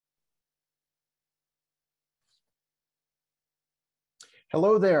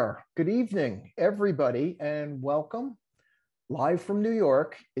Hello there. Good evening, everybody, and welcome. Live from New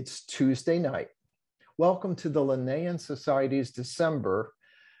York, it's Tuesday night. Welcome to the Linnean Society's December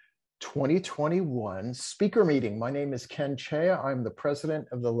 2021 speaker meeting. My name is Ken Chea. I'm the president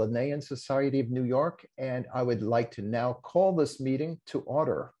of the Linnean Society of New York, and I would like to now call this meeting to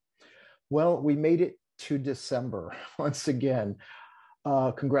order. Well, we made it to December once again.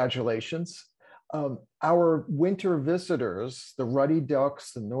 Congratulations. Our winter visitors, the ruddy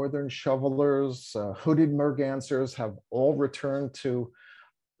ducks, the northern shovelers, hooded mergansers have all returned to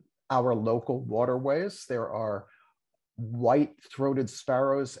our local waterways. There are white-throated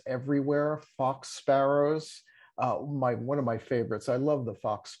sparrows everywhere, fox sparrows, one of my favorites. I love the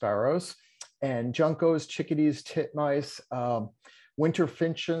fox sparrows. And juncos, chickadees, titmice, winter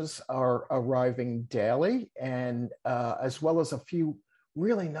finches are arriving daily, and as well as a few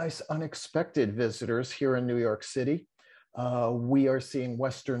really nice unexpected visitors here in New York City. We are seeing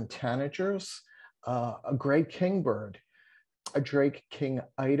western tanagers, a gray kingbird, a drake king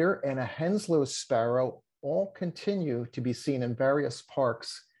eider, and a Henslow sparrow all continue to be seen in various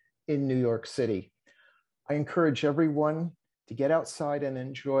parks in New York City. I encourage everyone to get outside and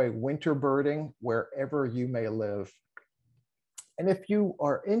enjoy winter birding wherever you may live. And if you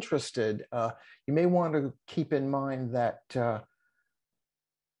are interested, you may want to keep in mind that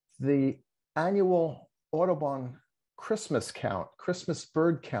the annual Audubon Christmas count, Christmas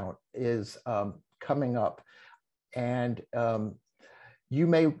bird count is coming up. And you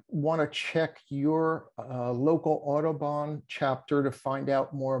may want to check your local Audubon chapter to find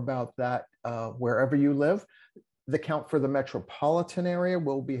out more about that wherever you live. The count for the metropolitan area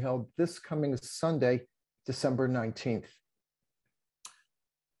will be held this coming Sunday, December 19th.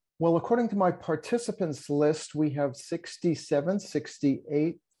 Well, according to my participants list, we have 67,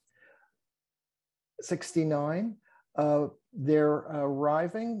 68, 69. They're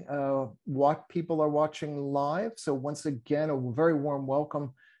arriving. What people are watching live. So once again, a very warm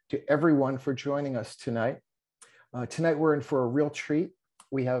welcome to everyone for joining us tonight. Tonight we're in for a real treat.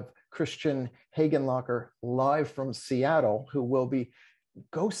 We have Christian Hagenlocher live from Seattle, who will be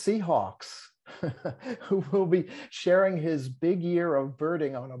Go Seahawks, who will be sharing his big year of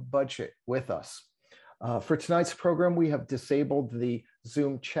birding on a budget with us. For tonight's program, we have disabled the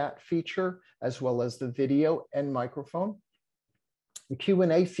Zoom chat feature as well as the video and microphone. The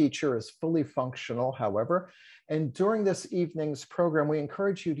Q&A feature is fully functional, however, and during this evening's program, we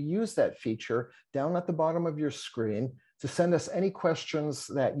encourage you to use that feature down at the bottom of your screen to send us any questions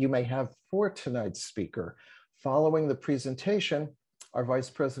that you may have for tonight's speaker. Following the presentation, our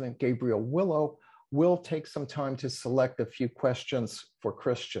Vice President Gabriel Willow will take some time to select a few questions for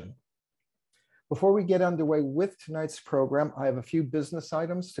Christian. Before we get underway with tonight's program, I have a few business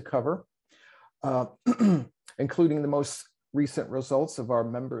items to cover, including the most recent results of our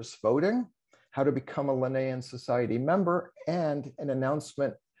members' voting, how to become a Linnean Society member, and an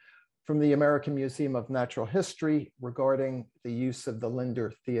announcement from the American Museum of Natural History regarding the use of the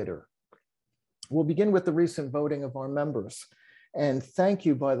Linder Theater. We'll begin with the recent voting of our members. And thank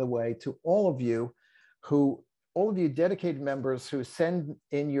you, by the way, to all of you dedicated members who send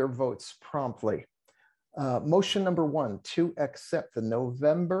in your votes promptly. Motion number 1, to accept the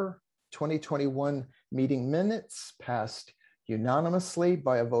November 2021 meeting minutes passed unanimously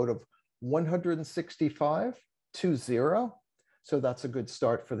by a vote of 165-0. So that's a good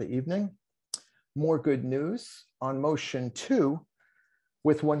start for the evening. More good news on motion 2,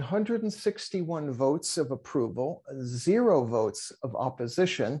 with 161 votes of approval, 0 votes of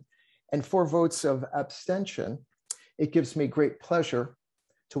opposition, and 4 votes of abstention, it gives me great pleasure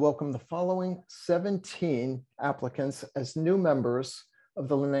to welcome the following 17 applicants as new members of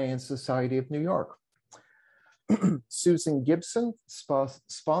the Linnean Society of New York. Susan Gibson,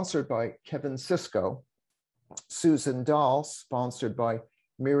 sponsored by Kevin Sisko. Susan Dahl, sponsored by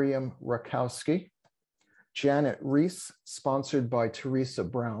Miriam Rakowski. Janet Reese, sponsored by Teresa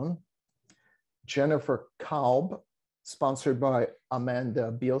Brown. Jennifer Kalb, sponsored by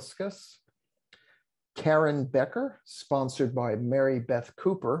Amanda Bielskas. Karen Becker, sponsored by Mary Beth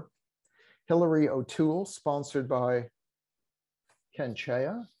Cooper. Hillary O'Toole, sponsored by Ken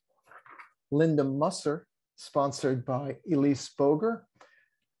Chea. Linda Musser, sponsored by Elise Boger.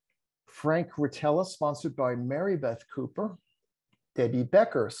 Frank Rotella, sponsored by Mary Beth Cooper. Debbie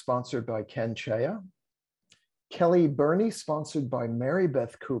Becker, sponsored by Ken Chea. Kelly Burney, sponsored by Mary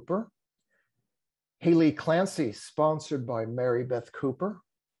Beth Cooper. Haley Clancy, sponsored by Mary Beth Cooper.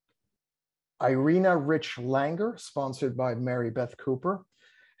 Irina Rich Langer, sponsored by Mary Beth Cooper.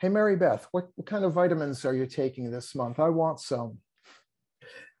 Hey, Mary Beth, what kind of vitamins are you taking this month? I want some.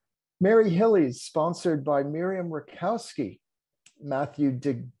 Mary Hillies, sponsored by Miriam Rakowski. Matthew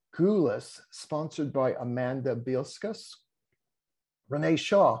DeGulis, sponsored by Amanda Bielskas. Renee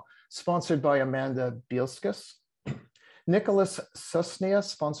Shaw, sponsored by Amanda Bielskas. Nicholas Susnia,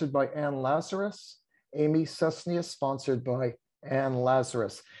 sponsored by Ann Lazarus. Amy Susnia, sponsored by Ann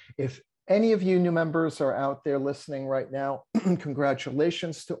Lazarus. If any of you new members are out there listening right now,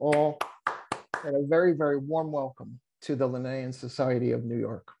 congratulations to all, and a very, very warm welcome to the Linnaean Society of New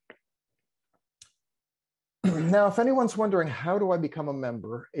York. Now, if anyone's wondering, how do I become a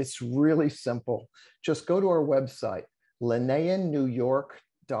member? It's really simple. Just go to our website,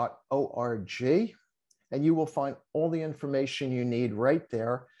 linnaeannewyork.org, and you will find all the information you need right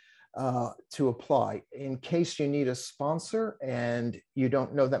there to apply. In case you need a sponsor and you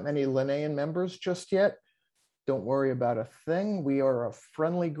don't know that many Linnaean members just yet, don't worry about a thing. We are a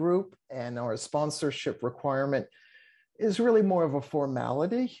friendly group, and our sponsorship requirement is really more of a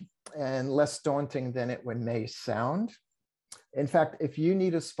formality and less daunting than it may sound. In fact, if you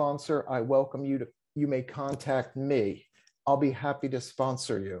need a sponsor, I welcome you to, you may contact me. I'll be happy to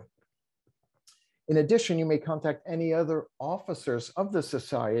sponsor you. In addition, you may contact any other officers of the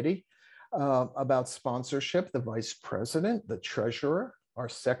society about sponsorship, the vice president, the treasurer, our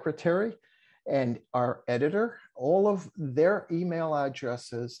secretary, and our editor. All of their email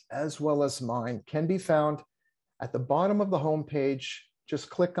addresses, as well as mine, can be found at the bottom of the homepage. Just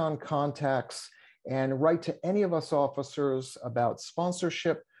click on contacts and write to any of us officers about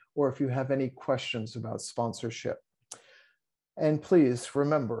sponsorship, or if you have any questions about sponsorship. And please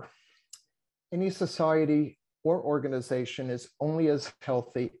remember, any society or organization is only as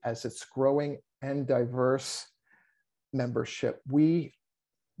healthy as its growing and diverse membership. We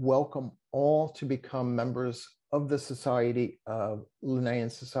welcome all to become members of the Society of Linnaean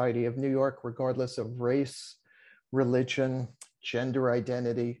Society of New York, regardless of race, religion, gender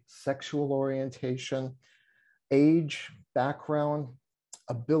identity, sexual orientation, age, background,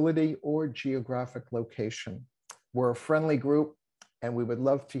 ability, or geographic location. We're a friendly group, and we would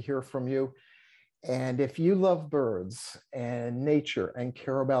love to hear from you. And if you love birds and nature and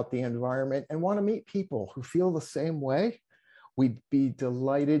care about the environment and want to meet people who feel the same way, we'd be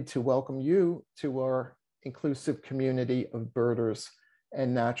delighted to welcome you to our inclusive community of birders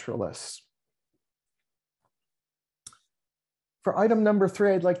and naturalists. For item number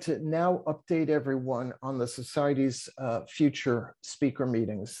 3, I'd like to now update everyone on the Society's future speaker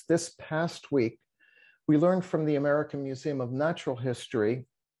meetings. This past week, we learned from the American Museum of Natural History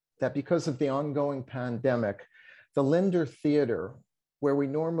that because of the ongoing pandemic, the Linder Theater, where we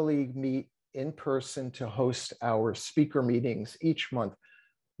normally meet in person to host our speaker meetings each month,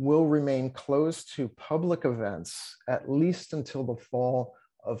 will remain closed to public events at least until the fall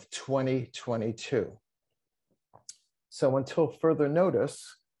of 2022. So until further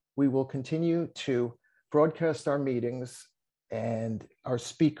notice, we will continue to broadcast our meetings and our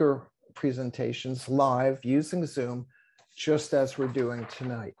speaker presentations live using Zoom, just as we're doing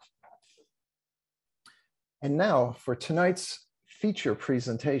tonight. And now for tonight's feature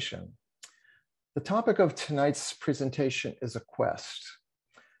presentation. The topic of tonight's presentation is a quest.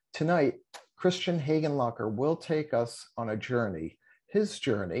 Tonight, Christian Hagenlocher will take us on a journey, his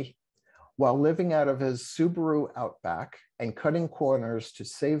journey, while living out of his Subaru Outback and cutting corners to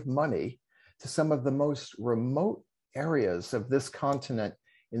save money to some of the most remote areas of this continent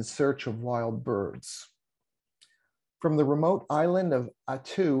in search of wild birds. From the remote island of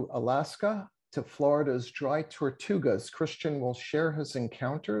Attu, Alaska, to Florida's dry Tortugas, Christian will share his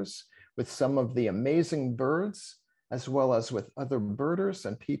encounters with some of the amazing birds, as well as with other birders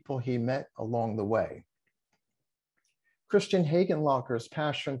and people he met along the way. Christian Hagenlocher's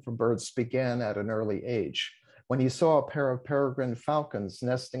passion for birds began at an early age, when he saw a pair of peregrine falcons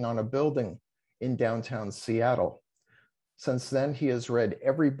nesting on a building in downtown Seattle. Since then, he has read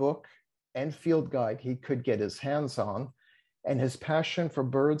every book and field guide he could get his hands on, and his passion for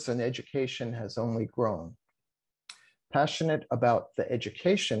birds and education has only grown. Passionate about the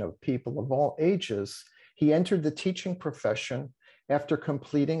education of people of all ages, he entered the teaching profession after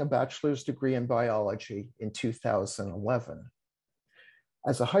completing a bachelor's degree in biology in 2011.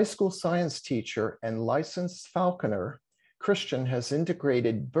 As a high school science teacher and licensed falconer, Christian has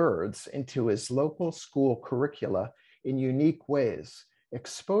integrated birds into his local school curricula in unique ways,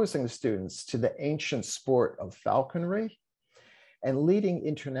 exposing students to the ancient sport of falconry and leading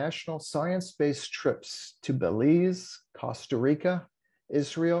international science-based trips to Belize, Costa Rica,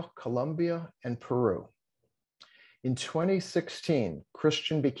 Israel, Colombia, and Peru. In 2016,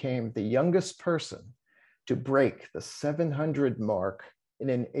 Christian became the youngest person to break the 700 mark in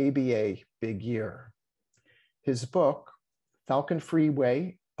an ABA Big Year. His book, Falcon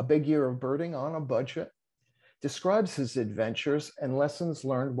Freeway, A Big Year of Birding on a Budget, describes his adventures and lessons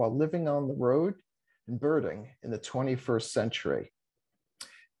learned while living on the road and birding in the 21st century.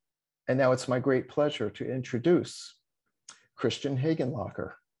 And now it's my great pleasure to introduce Christian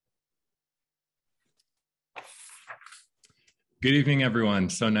Hagenlocher. Good evening, everyone.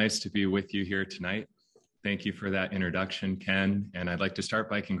 So nice to be with you here tonight. Thank you for that introduction, Ken. And I'd like to start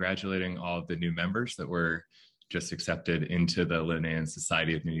by congratulating all of the new members that were just accepted into the Linnean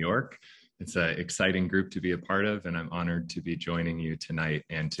Society of New York. It's an exciting group to be a part of, and I'm honored to be joining you tonight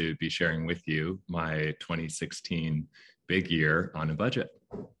and to be sharing with you my 2016 big year on a budget.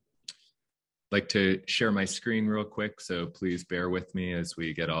 I'd like to share my screen real quick, so please bear with me as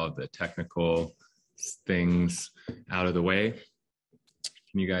we get all of the technical things out of the way.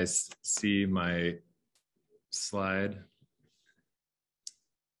 Can you guys see my slide?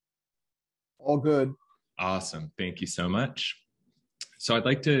 All good. Awesome. Thank you so much. So I'd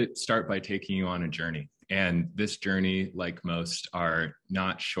like to start by taking you on a journey. And this journey, like most, are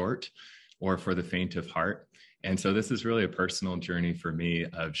not short or for the faint of heart. And so this is really a personal journey for me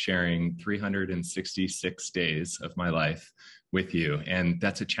of sharing 366 days of my life with you. And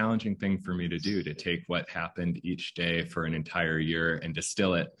that's a challenging thing for me to do, to take what happened each day for an entire year and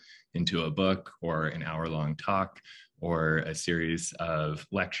distill it into a book or an hour-long talk or a series of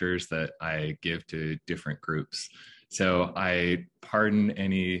lectures that I give to different groups. So I pardon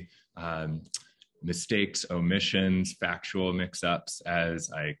any mistakes, omissions, factual mix-ups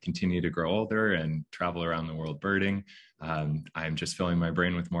as I continue to grow older and travel around the world birding. I'm just filling my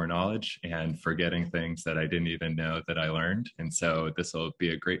brain with more knowledge and forgetting things that I didn't even know that I learned. And so this will be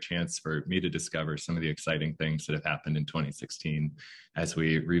a great chance for me to discover some of the exciting things that have happened in 2016 as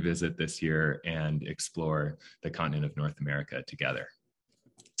we revisit this year and explore the continent of North America together.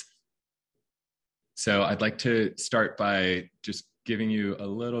 So I'd like to start by just giving you a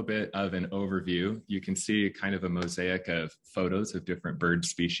little bit of an overview. You can see kind of a mosaic of photos of different bird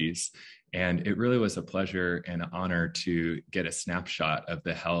species. And it really was a pleasure and honor to get a snapshot of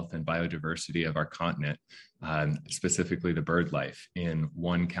the health and biodiversity of our continent, specifically the bird life, in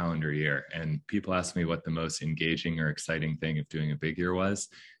one calendar year. And people ask me what the most engaging or exciting thing of doing a big year was.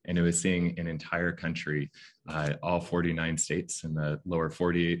 And it was seeing an entire country, all 49 states in the lower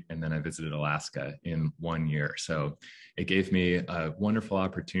 48, and then I visited Alaska in 1 year. So it gave me a wonderful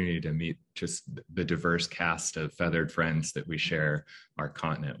opportunity to meet just the diverse cast of feathered friends that we share our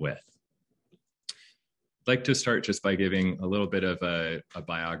continent with. I'd like to start just by giving a little bit of a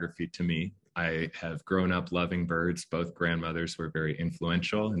biography to me. I have grown up loving birds. Both grandmothers were very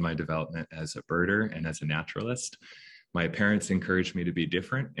influential in my development as a birder and as a naturalist. My parents encouraged me to be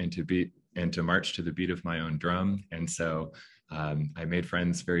different and to march to the beat of my own drum. And so I made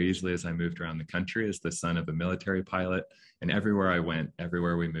friends very easily as I moved around the country as the son of a military pilot. And everywhere I went,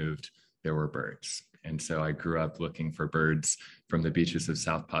 everywhere we moved, there were birds. And so I grew up looking for birds from the beaches of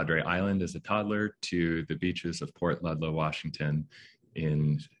South Padre Island as a toddler to the beaches of Port Ludlow, Washington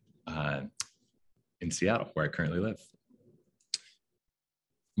in Seattle, where I currently live.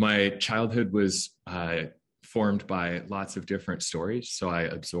 My childhood was formed by lots of different stories. So I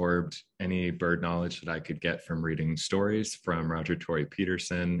absorbed any bird knowledge that I could get from reading stories from Roger Tory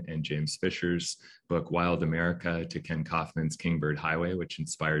Peterson and James Fisher's book, Wild America, to Ken Kaufman's Kingbird Highway, which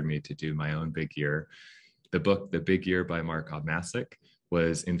inspired me to do my own big year. The book, The Big Year by Mark Obmasic,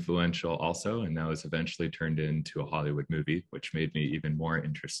 was influential also, and that was eventually turned into a Hollywood movie, which made me even more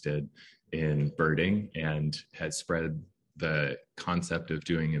interested in birding and has spread the concept of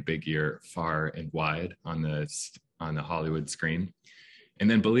doing a big year far and wide on the Hollywood screen.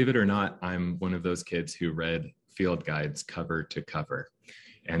 And then, believe it or not, I'm one of those kids who read field guides cover to cover.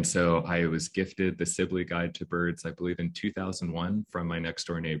 And so I was gifted the Sibley Guide to Birds, I believe in 2001, from my next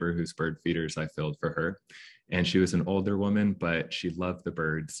door neighbor whose bird feeders I filled for her. And she was an older woman, but she loved the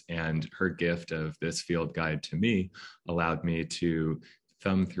birds. And her gift of this field guide to me allowed me to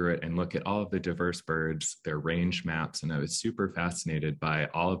thumb through it and look at all of the diverse birds, their range maps. And I was super fascinated by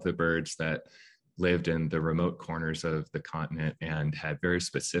all of the birds that lived in the remote corners of the continent and had very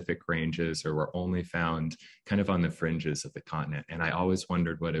specific ranges or were only found kind of on the fringes of the continent. And I always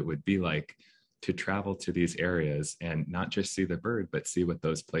wondered what it would be like to travel to these areas and not just see the bird, but see what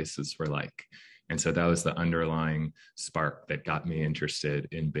those places were like. And so that was the underlying spark that got me interested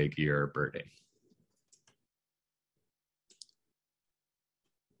in big year birding.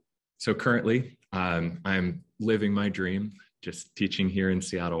 So currently, I'm living my dream, just teaching here in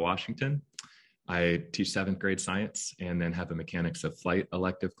Seattle, Washington. I teach 7th grade science and then have a mechanics of flight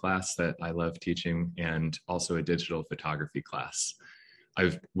elective class that I love teaching, and also a digital photography class.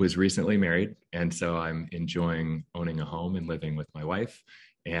 I was recently married, and so I'm enjoying owning a home and living with my wife.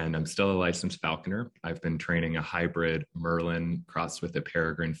 and I'm still a licensed falconer. I've been training a hybrid Merlin crossed with a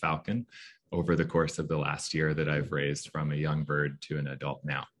peregrine falcon over the course of the last year that I've raised from a young bird to an adult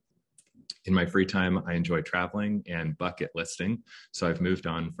now. In my free time, I enjoy traveling and bucket listing. So I've moved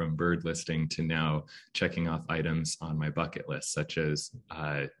on from bird listing to now checking off items on my bucket list, such as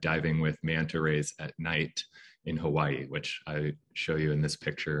diving with manta rays at night in Hawaii, which I show you in this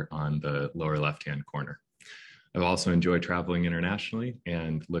picture on the lower left-hand corner. I've also enjoyed traveling internationally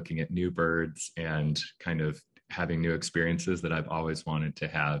and looking at new birds and kind of having new experiences that I've always wanted to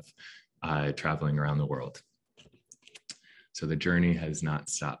have traveling around the world. So the journey has not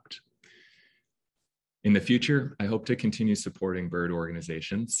stopped. In the future, I hope to continue supporting bird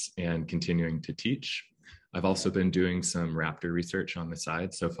organizations and continuing to teach. I've also been doing some raptor research on the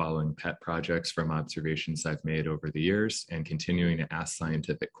side, so following pet projects from observations I've made over the years and continuing to ask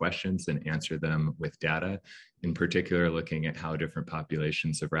scientific questions and answer them with data, in particular looking at how different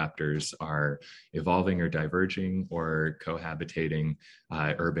populations of raptors are evolving or diverging or cohabitating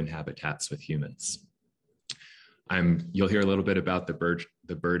urban habitats with humans. You'll hear a little bit about the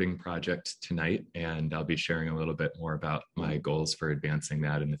birding project tonight, and I'll be sharing a little bit more about my goals for advancing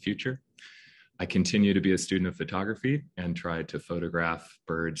that in the future. I continue to be a student of photography and try to photograph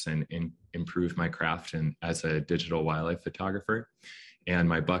birds and improve my craft as a digital wildlife photographer. And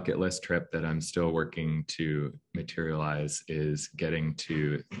my bucket list trip that I'm still working to materialize is getting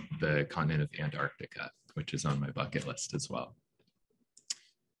to the continent of Antarctica, which is on my bucket list as well.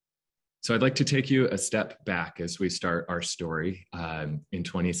 So I'd like to take you a step back as we start our story in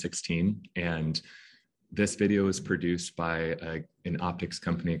 2016. And this video was produced by an optics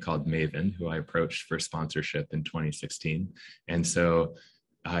company called Maven, who I approached for sponsorship in 2016. And so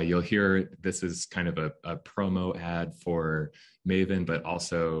you'll hear this is kind of a promo ad for Maven, but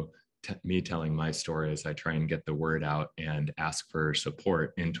also me telling my story as I try and get the word out and ask for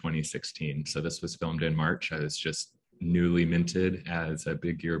support in 2016. So this was filmed in March. I was just newly minted as a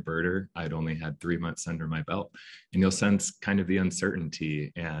big year birder. I'd only had 3 months under my belt, and you'll sense kind of the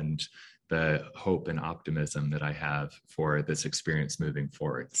uncertainty and the hope and optimism that I have for this experience moving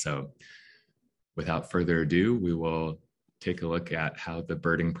forward. So without further ado, we will take a look at how the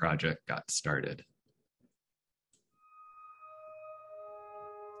birding project got started.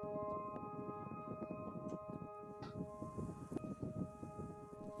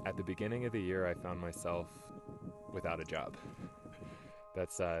 At the beginning of the year, I found myself without a job.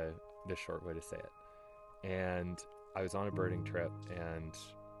 That's the short way to say it. And I was on a birding trip and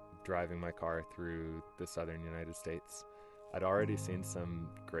driving my car through the southern United States. I'd already seen some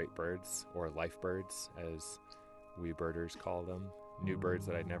great birds, or life birds, as we birders call them, new birds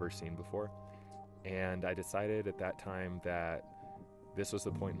that I'd never seen before. And I decided at that time that this was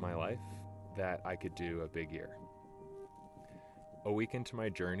the point in my life that I could do a big year. A week into my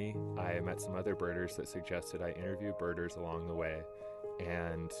journey, I met some other birders that suggested I interview birders along the way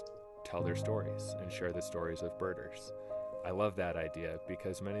and tell their stories and share the stories of birders. I love that idea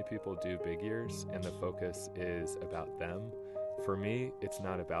because many people do big years and the focus is about them. For me, it's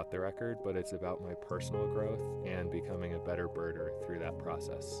not about the record, but it's about my personal growth and becoming a better birder through that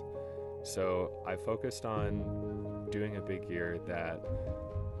process. So I focused on doing a big year that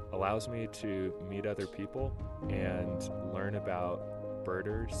allows me to meet other people and learn about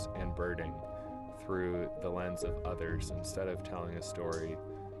birders and birding through the lens of others instead of telling a story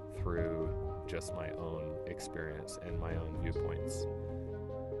through just my own experience and my own viewpoints.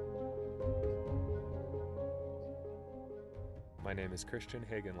 My name is Christian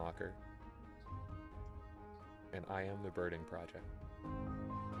Hagenlocher, and I am the Birding Project.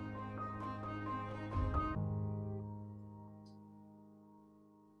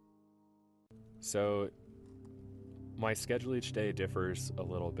 So my schedule each day differs a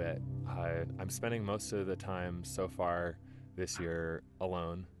little bit. I'm spending most of the time so far this year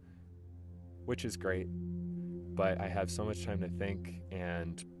alone, which is great, but I have so much time to think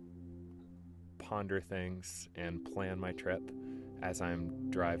and ponder things and plan my trip as I'm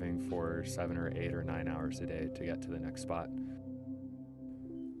driving for 7 or 8 or 9 hours a day to get to the next spot.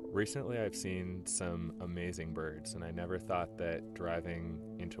 Recently, I've seen some amazing birds, and I never thought that driving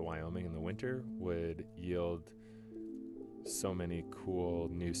into Wyoming in the winter would yield so many cool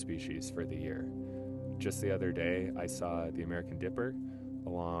new species for the year. Just the other day, I saw the American Dipper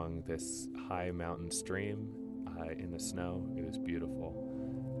along this high mountain stream in the snow. It was beautiful.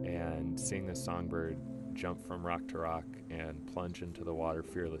 And seeing the songbird jump from rock to rock and plunge into the water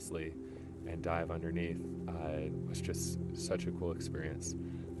fearlessly and dive underneath was just such a cool experience.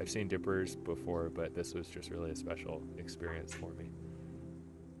 I've seen dippers before, but this was just really a special experience for me.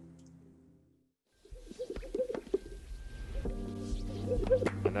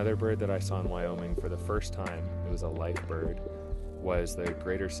 Another bird that I saw in Wyoming for the first time, it was a life bird, was the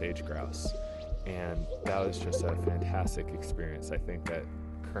greater sage grouse. And that was just a fantastic experience. I think that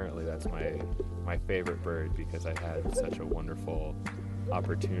currently that's my favorite bird because I had such a wonderful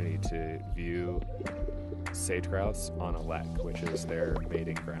opportunity to view sage grouse on a lek, which is their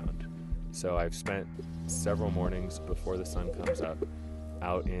mating ground. So I've spent several mornings before the sun comes up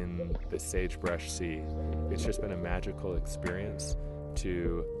out in the sagebrush sea. It's just been a magical experience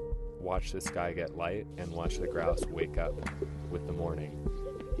to watch the sky get light and watch the grouse wake up with the morning.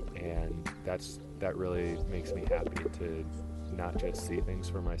 And that really makes me happy to not just see things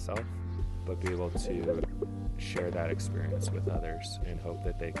for myself, but be able to share that experience with others and hope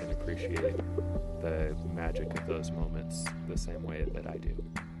that they can appreciate the magic of those moments the same way that I do.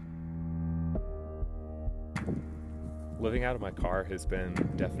 Living out of my car has been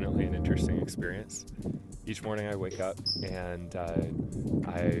definitely an interesting experience. Each morning I wake up and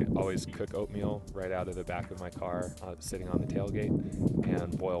I always cook oatmeal right out of the back of my car, sitting on the tailgate,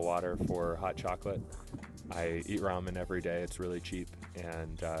 and boil water for hot chocolate. I eat ramen every day. It's really cheap,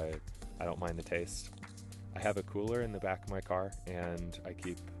 and I don't mind the taste. I have a cooler in the back of my car, and I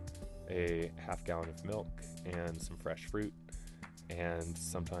keep a half gallon of milk and some fresh fruit and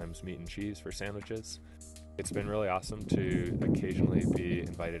sometimes meat and cheese for sandwiches. It's been really awesome to occasionally be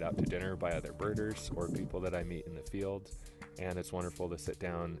invited out to dinner by other birders or people that I meet in the field, and it's wonderful to sit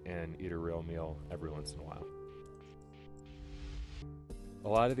down and eat a real meal every once in a while. A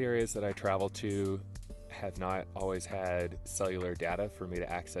lot of the areas that I travel to have not always had cellular data for me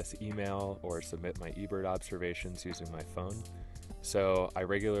to access email or submit my eBird observations using my phone. So I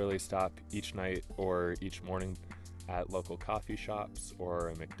regularly stop each night or each morning at local coffee shops or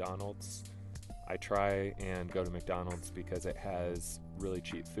a McDonald's. I try and go to McDonald's because it has really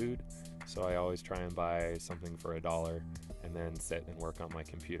cheap food, so I always try and buy something for $1 and then sit and work on my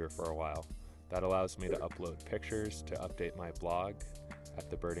computer for a while. That allows me to upload pictures to update my blog at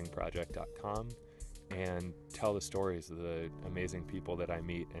thebirdingproject.com and tell the stories of the amazing people that I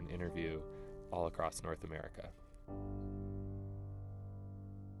meet and interview all across North America.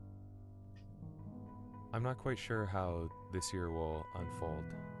 I'm not quite sure how this year will unfold.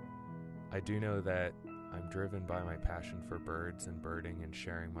 I do know that I'm driven by my passion for birds and birding and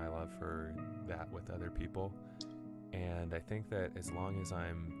sharing my love for that with other people. And I think that as long as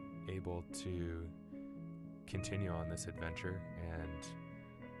I'm able to continue on this adventure and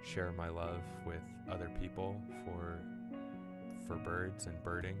share my love with other people for birds and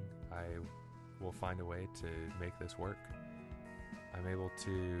birding, I will find a way to make this work. I'm able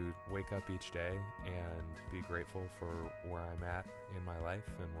to wake up each day and be grateful for where I'm at in my life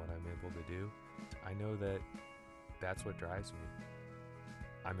and what I'm able to do. I know that that's what drives me.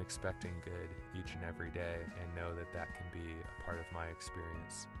 I'm expecting good each and every day and know that that can be a part of my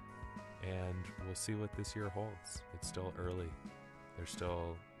experience. And we'll see what this year holds. It's still early. There's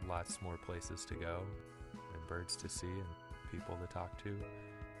still lots more places to go and birds to see and people to talk to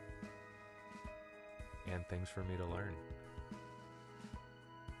and things for me to learn.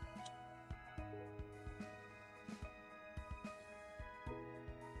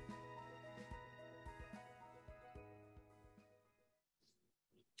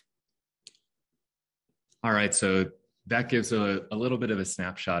 All right, so that gives a little bit of a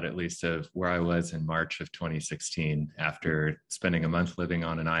snapshot, at least, of where I was in March of 2016 after spending a month living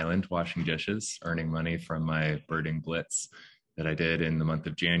on an island, washing dishes, earning money from my birding blitz that I did in the month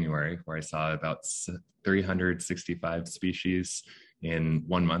of January, where I saw about 365 species in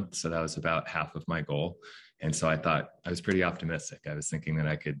 1 month. So that was about half of my goal. And so I thought I was pretty optimistic. I was thinking that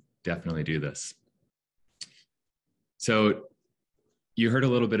I could definitely do this. So you heard a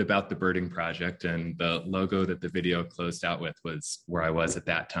little bit about the birding project, and the logo that the video closed out with was where I was at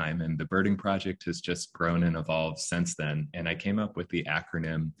that time. And the birding project has just grown and evolved since then. And I came up with the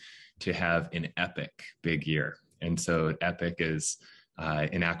acronym to have an epic big year. And so EPIC is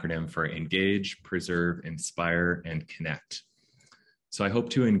an acronym for engage, preserve, inspire, and connect. So I hope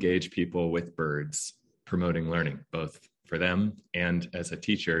to engage people with birds, promoting learning, both for them and as a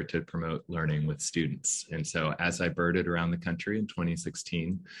teacher to promote learning with students. And so as I birded around the country in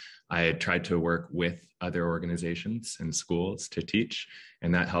 2016, I had tried to work with other organizations and schools to teach,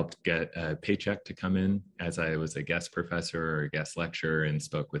 and that helped get a paycheck to come in as I was a guest professor or a guest lecturer and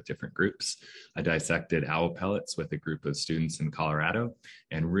spoke with different groups. I dissected owl pellets with a group of students in Colorado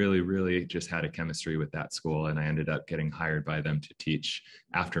and really just had a chemistry with that school. And I ended up getting hired by them to teach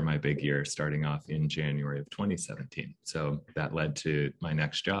after my big year, starting off in January of 2017. So that led to my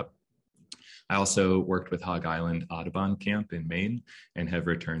next job. I also worked with Hog Island Audubon Camp in Maine and have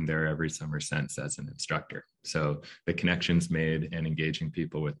returned there every summer since as an instructor. So the connections made and engaging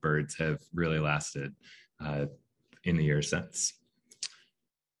people with birds have really lasted in the years since.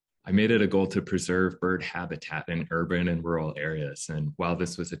 I made it a goal to preserve bird habitat in urban and rural areas. And while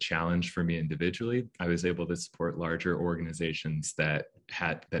this was a challenge for me individually, I was able to support larger organizations that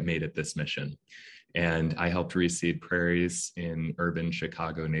made it this mission. And I helped reseed prairies in urban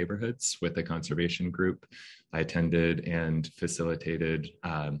Chicago neighborhoods with a conservation group. I attended and facilitated,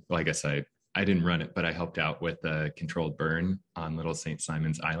 well, I guess I didn't run it, but I helped out with a controlled burn on Little St.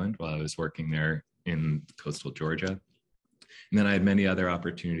 Simon's Island while I was working there in coastal Georgia. And then I had many other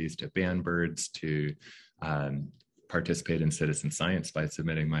opportunities to ban birds, to participate in citizen science by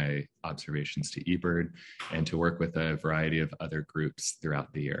submitting my observations to eBird, and to work with a variety of other groups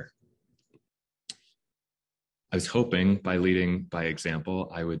throughout the year. I was hoping by leading by example,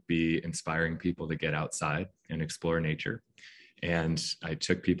 I would be inspiring people to get outside and explore nature. And I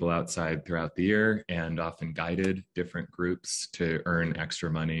took people outside throughout the year and often guided different groups to earn extra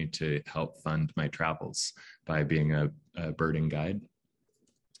money to help fund my travels by being a birding guide.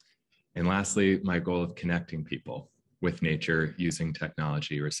 And lastly, my goal of connecting people with nature using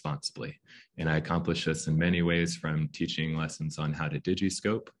technology responsibly. And I accomplish this in many ways, from teaching lessons on how to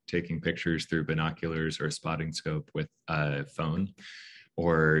digiscope, taking pictures through binoculars or a spotting scope with a phone,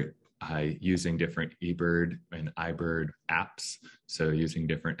 or using different eBird and iBird apps. So using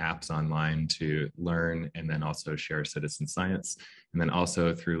different apps online to learn and then also share citizen science. And then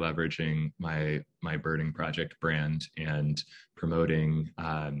also through leveraging my birding project brand and promoting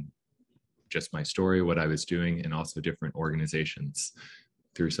just my story, what I was doing, and also different organizations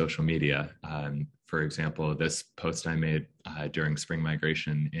through social media. For example, this post I made during spring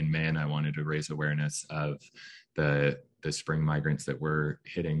migration in May, and I wanted to raise awareness of the spring migrants that were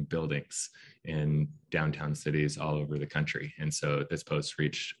hitting buildings in downtown cities all over the country. And so this post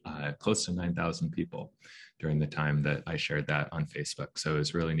reached close to 9,000 people during the time that I shared that on Facebook. So it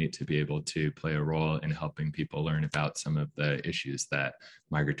was really neat to be able to play a role in helping people learn about some of the issues that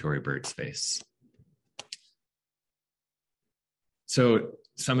migratory birds face. So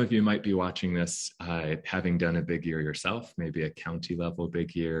some of you might be watching this having done a big year yourself, maybe a county level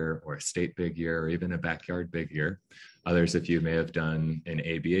big year or a state big year or even a backyard big year. Others of you may have done an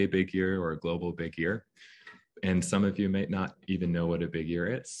ABA big year or a global big year. And some of you might not even know what a big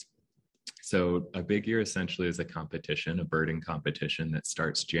year is. So a big year essentially is a competition, a birding competition that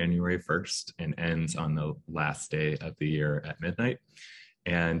starts January 1st and ends on the last day of the year at midnight.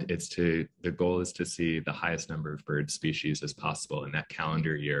 And the goal is to see the highest number of bird species as possible in that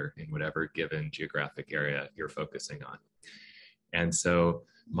calendar year in whatever given geographic area you're focusing on. And so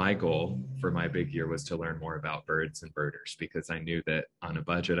my goal for my big year was to learn more about birds and birders, because I knew that on a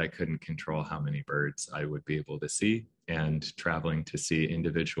budget, I couldn't control how many birds I would be able to see, and traveling to see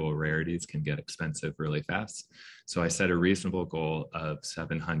individual rarities can get expensive really fast. So I set a reasonable goal of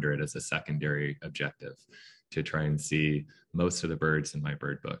 700 as a secondary objective to try and see most of the birds in my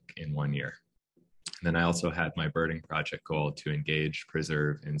bird book in 1 year. And then I also had my birding project goal to engage,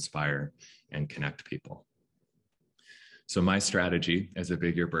 preserve, inspire, and connect people. So my strategy as a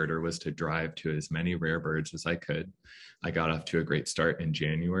big year birder was to drive to as many rare birds as I could. I got off to a great start in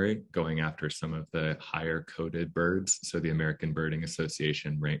January, going after some of the higher coded birds. So the American Birding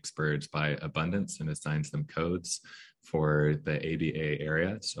Association ranks birds by abundance and assigns them codes for the ABA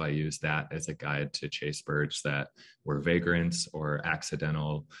area. So I used that as a guide to chase birds that were vagrants or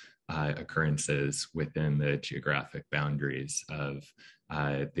accidental occurrences within the geographic boundaries of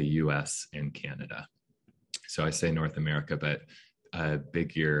the US and Canada. So I say North America, but a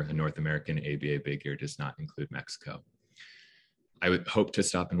big year, a North American ABA big year does not include Mexico. I would hope to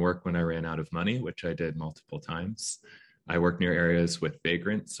stop and work when I ran out of money, which I did multiple times. I worked near areas with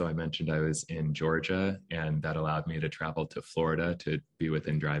vagrants. So I mentioned I was in Georgia, and that allowed me to travel to Florida to be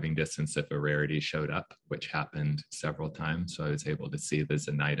within driving distance if a rarity showed up, which happened several times. So I was able to see the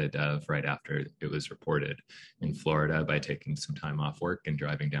Zenaida dove right after it was reported in Florida by taking some time off work and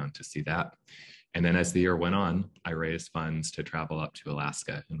driving down to see that. And then as the year went on, I raised funds to travel up to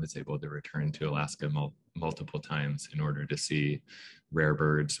Alaska and was able to return to Alaska multiple times in order to see rare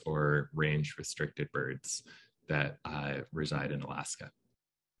birds or range restricted birds that reside in Alaska.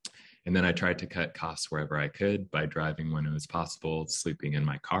 And then I tried to cut costs wherever I could by driving when it was possible, sleeping in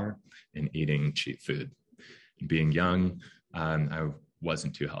my car, and eating cheap food. Being young, I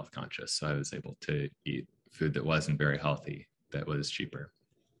wasn't too health conscious, so I was able to eat food that wasn't very healthy, that was cheaper.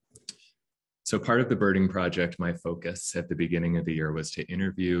 So part of the birding project, my focus at the beginning of the year was to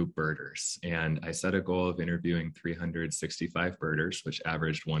interview birders. And I set a goal of interviewing 365 birders, which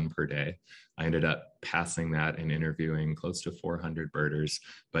averaged one per day. I ended up passing that and interviewing close to 400 birders,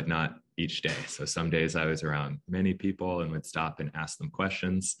 but not each day. So some days I was around many people and would stop and ask them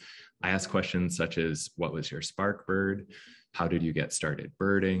questions. I asked questions such as, what was your spark bird? How did you get started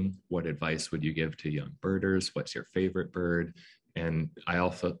birding? What advice would you give to young birders? What's your favorite bird? And I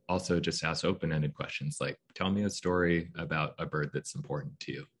also just ask open-ended questions like, tell me a story about a bird that's important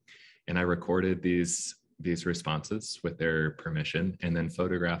to you. And I recorded these responses with their permission and then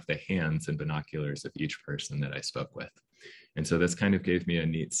photographed the hands and binoculars of each person that I spoke with. And so this kind of gave me a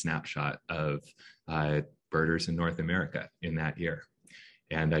neat snapshot of birders in North America in that year.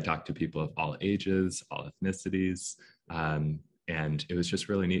 And I talked to people of all ages, all ethnicities, and it was just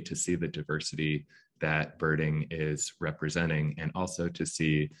really neat to see the diversity that birding is representing, and also to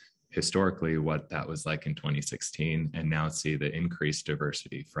see historically what that was like in 2016, and now see the increased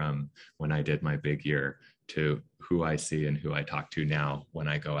diversity from when I did my big year to who I see and who I talk to now when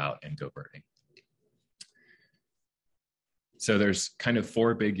I go out and go birding. So there's kind of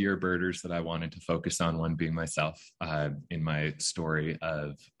 4 big year birders that I wanted to focus on, one being myself in my story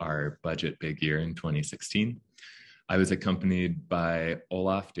of our budget big year in 2016. I was accompanied by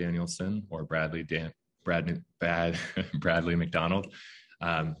Olaf Danielson, or Bradley McDonald.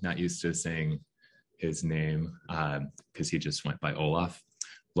 Not used to saying his name because he just went by Olaf.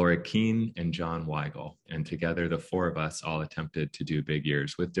 Laura Keene and John Weigel. And together, the 4 of us all attempted to do big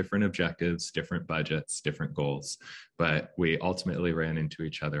years with different objectives, different budgets, different goals. But we ultimately ran into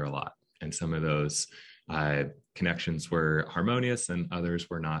each other a lot. And some of those connections were harmonious and others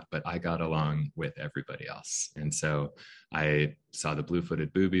were not, but I got along with everybody else. And so I saw the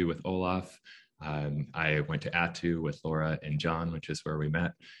blue-footed booby with Olaf. I went to Attu with Laura and John, which is where we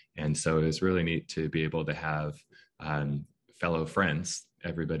met. And so it was really neat to be able to have fellow friends.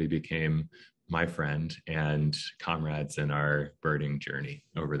 Everybody became my friend and comrades in our birding journey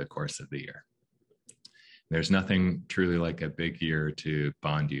over the course of the year. There's nothing truly like a big year to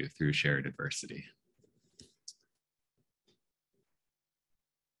bond you through shared adversity.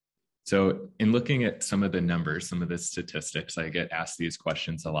 So in looking at some of the numbers, some of the statistics, I get asked these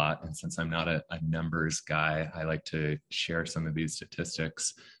questions a lot. And since I'm not a numbers guy, I like to share some of these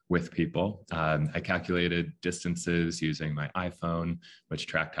statistics with people. I calculated distances using my iPhone, which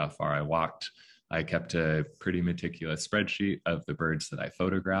tracked how far I walked. I kept a pretty meticulous spreadsheet of the birds that I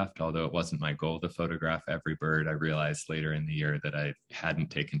photographed. Although it wasn't my goal to photograph every bird, I realized later in the year that I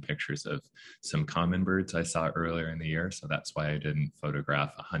hadn't taken pictures of some common birds I saw earlier in the year. So that's why I didn't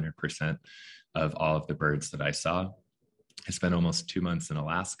photograph 100% of all of the birds that I saw. I spent almost 2 months in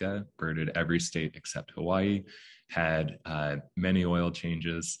Alaska, birded every state except Hawaii, had many oil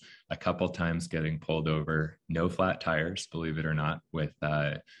changes, a couple times getting pulled over, no flat tires, believe it or not, with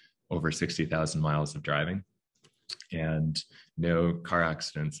over 60,000 miles of driving, and no car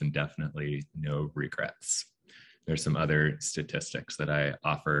accidents, and definitely no regrets. There's some other statistics that I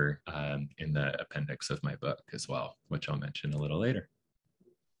offer in the appendix of my book as well, which I'll mention a little later.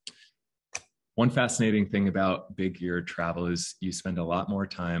 One fascinating thing about big year travel is you spend a lot more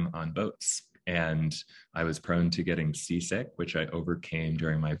time on boats. And I was prone to getting seasick, which I overcame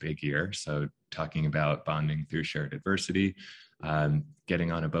during my big year. So talking about bonding through shared adversity,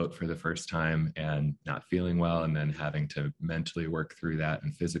 getting on a boat for the first time and not feeling well, and then having to mentally work through that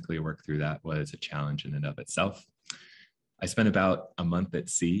and physically work through that was a challenge in and of itself. I spent about a month at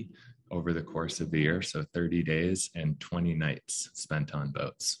sea over the course of the year, so 30 days and 20 nights spent on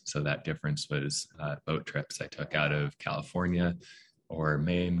boats. So that difference was boat trips I took out of California or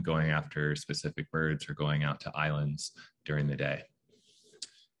Maine, going after specific birds or going out to islands during the day.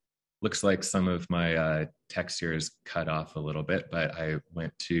 Looks like some of my text here is cut off a little bit, but I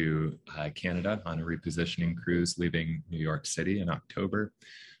went to Canada on a repositioning cruise leaving New York City in October.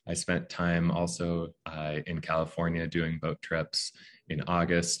 I spent time also in California doing boat trips in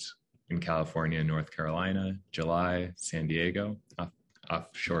August in California, North Carolina, July, San Diego,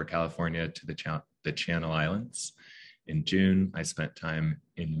 offshore California to the Channel Islands. In June, I spent time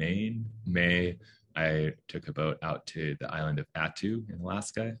in Maine. May, I took a boat out to the island of Attu in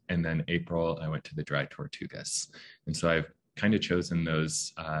Alaska. And then April, I went to the dry Tortugas. And so I've kind of chosen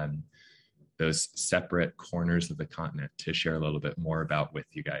those separate corners of the continent to share a little bit more about with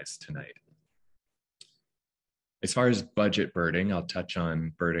you guys tonight. As far as budget birding, I'll touch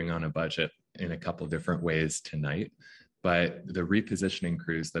on birding on a budget in a couple different ways tonight. But the repositioning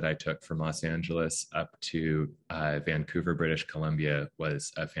cruise that I took from Los Angeles up to Vancouver, British Columbia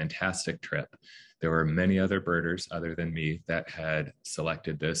was a fantastic trip. There were many other birders other than me that had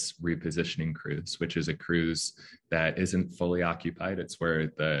selected this repositioning cruise, which is a cruise that isn't fully occupied. It's where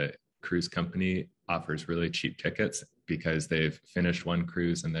the cruise company offers really cheap tickets because they've finished one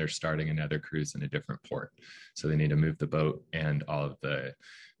cruise and they're starting another cruise in a different port. So they need to move the boat and all of the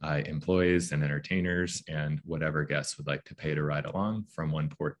employees and entertainers and whatever guests would like to pay to ride along from one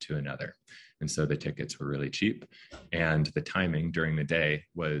port to another. And so the tickets were really cheap. And the timing during the day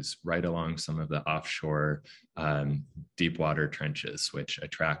was right along some of the offshore deep water trenches, which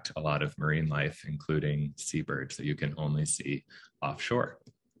attract a lot of marine life, including seabirds that you can only see offshore.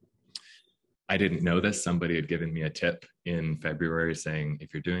 I didn't know this. Somebody had given me a tip in February saying,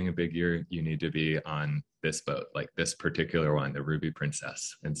 if you're doing a big year, you need to be on this boat, like this particular one, the Ruby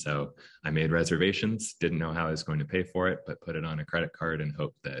Princess. And so I made reservations, didn't know how I was going to pay for it, but put it on a credit card and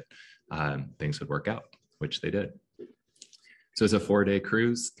hoped that things would work out, which they did. So it's a 4-day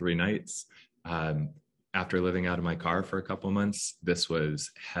cruise, 3 nights. After living out of my car for a couple of months, this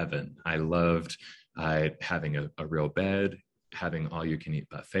was heaven. I loved having a real bed, having all-you-can-eat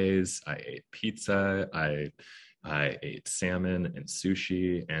buffets. I ate pizza. I ate salmon and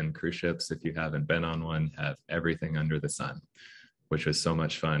sushi, and cruise ships, if you haven't been on one, have everything under the sun, which was so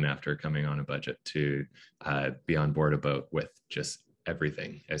much fun after coming on a budget to be on board a boat with just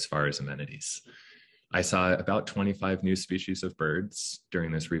everything as far as amenities. I saw about 25 new species of birds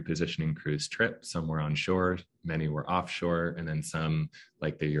during this repositioning cruise trip. Some were on shore, many were offshore, and then some,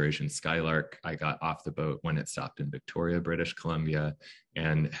 like the Eurasian skylark, I got off the boat when it stopped in Victoria, British Columbia,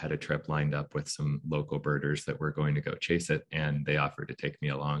 and had a trip lined up with some local birders that were going to go chase it, and they offered to take me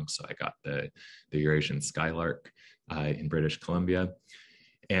along. So I got the Eurasian skylark in British Columbia.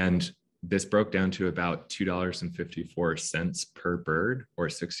 And this broke down to about $2.54 per bird, or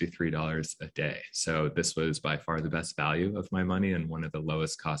 $63 a day. So this was by far the best value of my money and one of the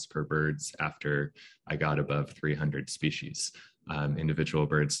lowest cost per birds after I got above 300 species. Individual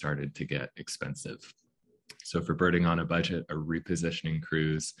birds started to get expensive. So for birding on a budget, a repositioning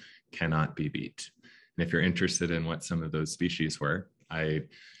cruise cannot be beat. And if you're interested in what some of those species were, I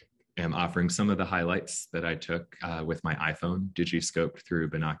am offering some of the highlights that I took with my iPhone, digiscoped through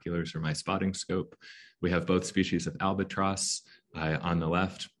binoculars or my spotting scope. We have both species of albatross on the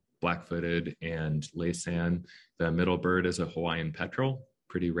left, black-footed and laysan. The middle bird is a Hawaiian petrel,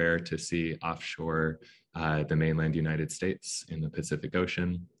 pretty rare to see offshore the mainland United States in the Pacific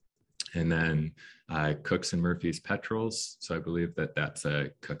Ocean. And then Cook's and Murphy's petrels. So I believe that that's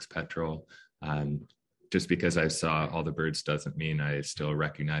a Cook's petrel. Just because I saw all the birds doesn't mean I still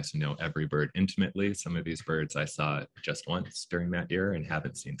recognize and know every bird intimately. Some of these birds I saw just once during that year and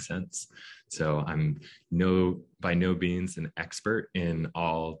haven't seen since. So I'm by no means an expert in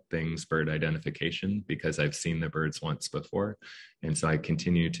all things bird identification because I've seen the birds once before. And so I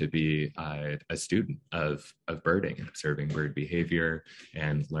continue to be a student of birding, observing bird behavior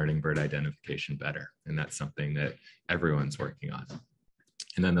and learning bird identification better. And that's something that everyone's working on.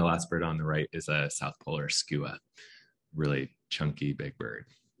 And then the last bird on the right is a South Polar skua, really chunky, big bird.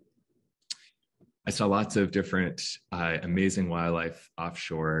 I saw lots of different amazing wildlife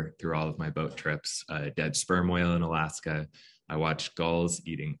offshore through all of my boat trips. Dead sperm whale in Alaska. I watched gulls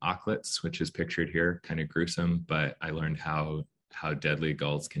eating auklets, which is pictured here, kind of gruesome, but I learned how deadly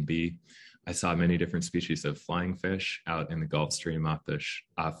gulls can be. I saw many different species of flying fish out in the Gulf Stream off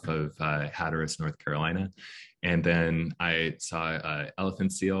of Hatteras, North Carolina. And then I saw an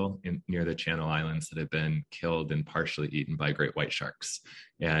elephant seal near the Channel Islands that had been killed and partially eaten by great white sharks.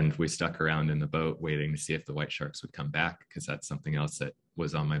 And we stuck around in the boat waiting to see if the white sharks would come back, because that's something else that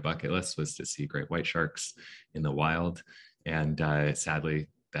was on my bucket list, was to see great white sharks in the wild. And sadly,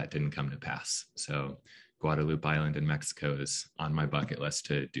 that didn't come to pass. So Guadalupe Island in Mexico is on my bucket list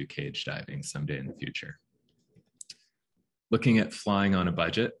to do cage diving someday in the future. Looking at flying on a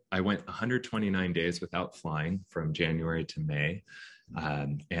budget, I went 129 days without flying from January to May.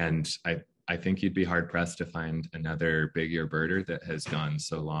 And I think you'd be hard pressed to find another big year birder that has gone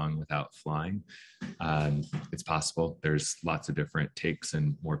so long without flying. It's possible. There's lots of different takes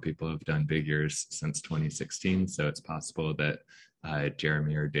and more people have done big years since 2016. So it's possible that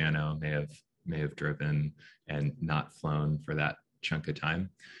Jeremy or Dano may have driven and not flown for that chunk of time.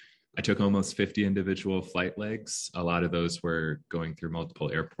 I took almost 50 individual flight legs. A lot of those were going through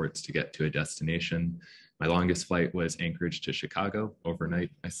multiple airports to get to a destination. My longest flight was Anchorage to Chicago.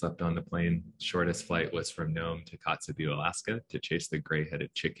 Overnight, I slept on the plane. Shortest flight was from Nome to Kotzebue, Alaska, to chase the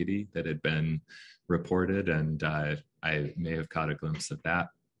gray-headed chickadee that had been reported, and I may have caught a glimpse of that.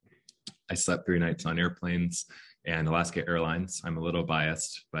 I slept 3 nights on airplanes and Alaska Airlines. I'm a little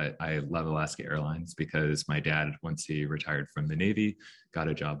biased, but I love Alaska Airlines because my dad, once he retired from the Navy, got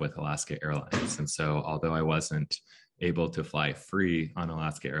a job with Alaska Airlines. And so although I wasn't able to fly free on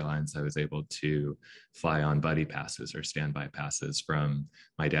Alaska Airlines, I was able to fly on buddy passes or standby passes from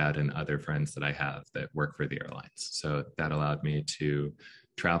my dad and other friends that I have that work for the airlines. So that allowed me to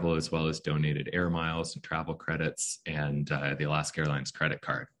travel, as well as donated air miles and travel credits, and the Alaska Airlines credit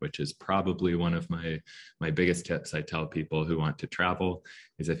card, which is probably one of my biggest tips I tell people who want to travel,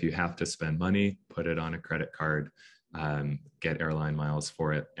 is if you have to spend money, put it on a credit card, get airline miles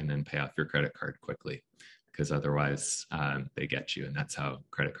for it, and then pay off your credit card quickly, because otherwise they get you, and that's how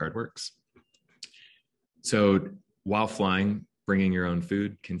credit card works. So while flying, bringing your own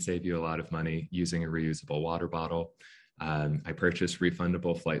food can save you a lot of money using a reusable water bottle. I purchased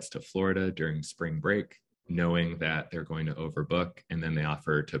refundable flights to Florida during spring break, knowing that they're going to overbook, and then they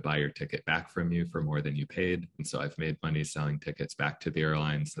offer to buy your ticket back from you for more than you paid. And so I've made money selling tickets back to the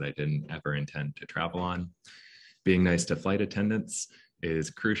airlines that I didn't ever intend to travel on. Being nice to flight attendants is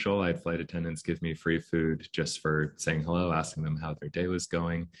crucial. I had flight attendants give me free food just for saying hello, asking them how their day was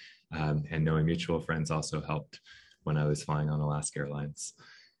going. And knowing mutual friends also helped when I was flying on Alaska Airlines.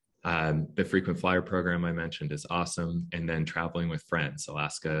 The frequent flyer program I mentioned is awesome. And then traveling with friends.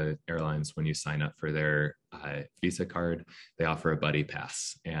 Alaska Airlines, when you sign up for their Visa card, they offer a buddy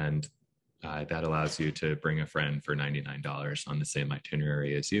pass. And that allows you to bring a friend for $99 on the same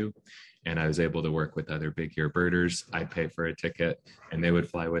itinerary as you. And I was able to work with other big year birders. I'd pay for a ticket and they would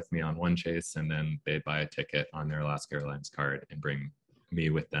fly with me on one chase, and then they'd buy a ticket on their Alaska Airlines card and bring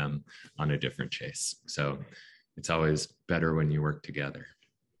me with them on a different chase. So it's always better when you work together.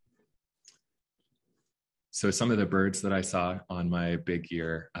 So some of the birds that I saw on my big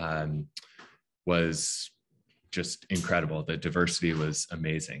year was just incredible. The diversity was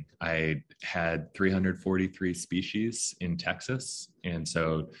amazing. I had 343 species in Texas. And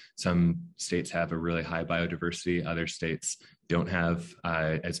so some states have a really high biodiversity. Other states don't have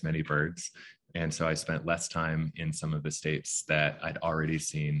as many birds. And so I spent less time in some of the states that I'd already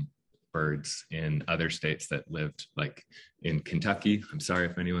seen birds in other states that lived, like in Kentucky. I'm sorry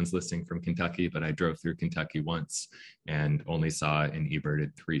if anyone's listening from Kentucky, but I drove through Kentucky once and only saw and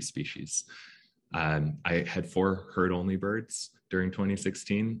eBirded 3 species. I had 4 herd-only birds during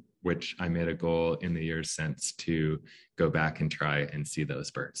 2016, which I made a goal in the years since to go back and try and see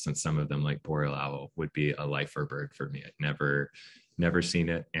those birds. And some of them, like boreal owl, would be a lifer bird for me. I'd never seen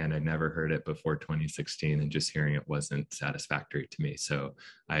it, and I'd never heard it before 2016, and just hearing it wasn't satisfactory to me. So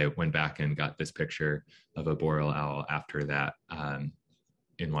I went back and got this picture of a boreal owl after that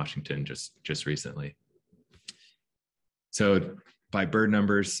in Washington just recently. So by bird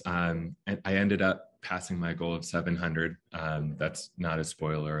numbers, I ended up passing my goal of 700. That's not a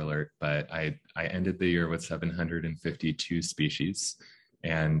spoiler alert, but I ended the year with 752 species,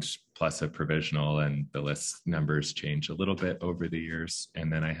 and plus a provisional, and the list numbers change a little bit over the years.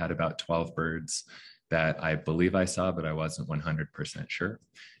 And then I had about 12 birds that I believe I saw, but I wasn't 100% sure.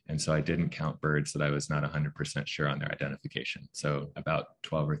 And so I didn't count birds that I was not 100% sure on their identification. So about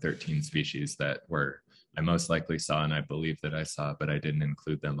 12 or 13 species that I most likely saw and I believe that I saw, but I didn't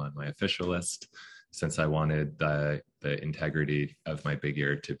include them on my official list, since I wanted the integrity of my big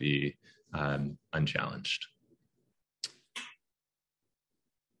year to be unchallenged.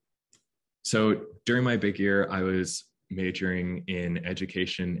 So during my big year, I was majoring in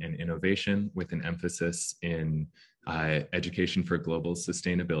education and innovation with an emphasis in education for global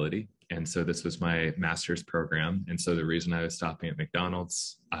sustainability. And so this was my master's program. And so the reason I was stopping at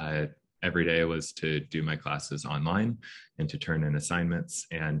McDonald's every day was to do my classes online and to turn in assignments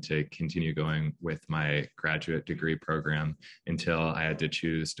and to continue going with my graduate degree program until I had to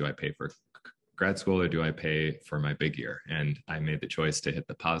choose, do I pay for grad school or do I pay for my big year? And I made the choice to hit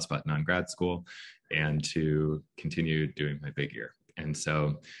the pause button on grad school and to continue doing my big year. And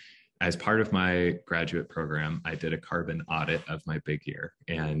so as part of my graduate program, I did a carbon audit of my big year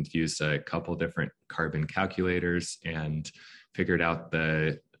and used a couple different carbon calculators and figured out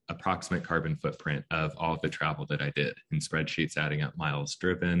the approximate carbon footprint of all of the travel that I did in spreadsheets, adding up miles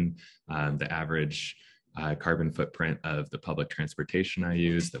driven, the average carbon footprint of the public transportation I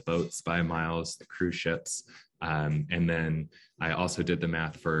use, the boats by miles, the cruise ships. And then I also did the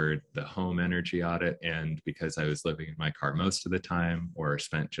math for the home energy audit. And because I was living in my car most of the time or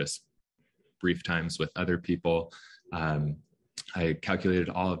spent just brief times with other people, I calculated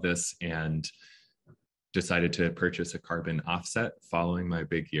all of this and decided to purchase a carbon offset following my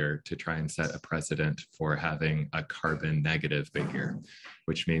big year to try and set a precedent for having a carbon negative big year,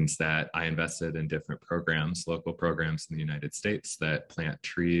 which means that I invested in different programs, local programs in the United States that plant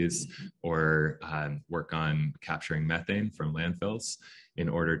trees or work on capturing methane from landfills in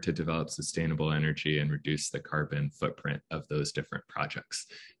order to develop sustainable energy and reduce the carbon footprint of those different projects.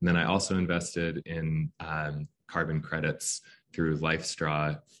 And then I also invested in carbon credits through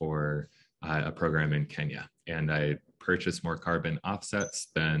LifeStraw for a program in Kenya. And I purchased more carbon offsets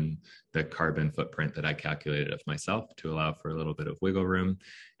than the carbon footprint that I calculated of myself to allow for a little bit of wiggle room,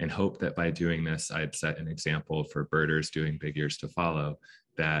 and hope that by doing this, I'd set an example for birders doing big years to follow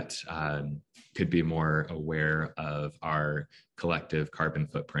that could be more aware of our collective carbon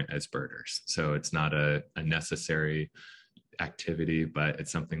footprint as birders. So it's not a necessary activity, but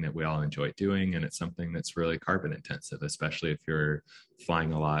it's something that we all enjoy doing, and it's something that's really carbon intensive, especially if you're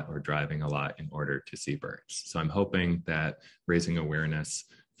flying a lot or driving a lot in order to see birds. So I'm hoping that raising awareness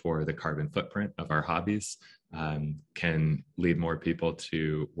for the carbon footprint of our hobbies can lead more people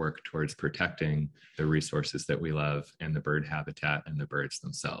to work towards protecting the resources that we love and the bird habitat and the birds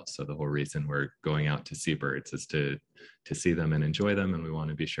themselves. So the whole reason we're going out to see birds is to see them and enjoy them, and we want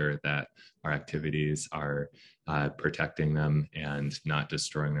to be sure that our activities are protecting them and not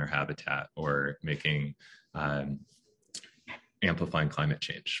destroying their habitat or making amplifying climate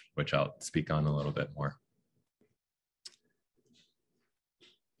change, which I'll speak on a little bit more.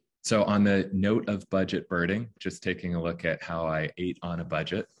 So on the note of budget birding, just taking a look at how I ate on a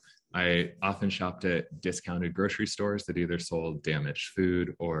budget, I often shopped at discounted grocery stores that either sold damaged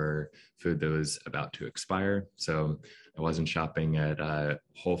food or food that was about to expire. So I wasn't shopping at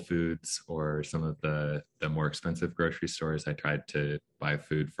Whole Foods or some of the more expensive grocery stores. I tried to buy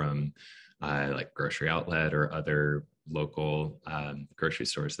food from like Grocery Outlet or other local grocery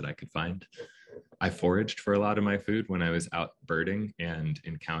stores that I could find. I foraged for a lot of my food when I was out birding and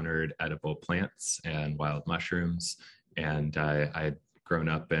encountered edible plants and wild mushrooms. And I'd grown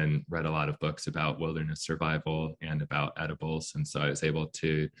up and read a lot of books about wilderness survival and about edibles. And so I was able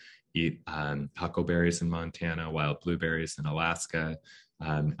to eat huckleberries in Montana, wild blueberries in Alaska.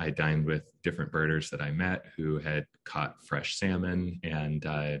 I dined with different birders that I met who had caught fresh salmon, and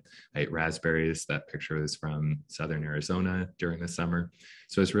I ate raspberries. That picture was from Southern Arizona during the summer.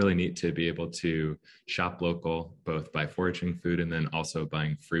 So it's really neat to be able to shop local, both by foraging food and then also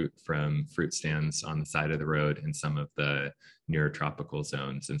buying fruit from fruit stands on the side of the road in some of the near tropical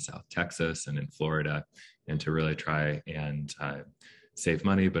zones in South Texas and in Florida, and to really try and save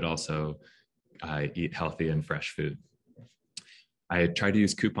money, but also eat healthy and fresh food. I tried to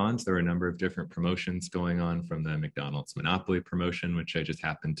use coupons. There were a number of different promotions going on, from the McDonald's Monopoly promotion, which I just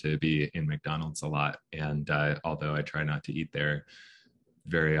happened to be in McDonald's a lot. And although I try not to eat there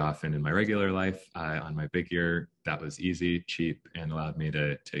very often in my regular life, on my big year, that was easy, cheap, and allowed me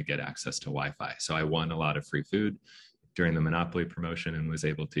to get access to Wi-Fi. So I won a lot of free food during the Monopoly promotion and was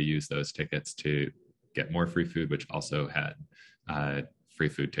able to use those tickets to get more free food, which also had free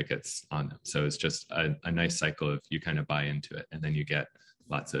food tickets on them. So it's just a nice cycle of you kind of buy into it and then you get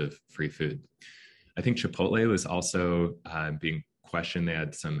lots of free food. I think Chipotle was also being questioned. They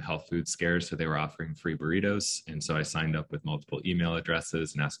had some health food scares, so they were offering free burritos. And so I signed up with multiple email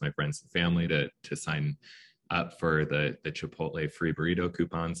addresses and asked my friends and family to sign up for the Chipotle free burrito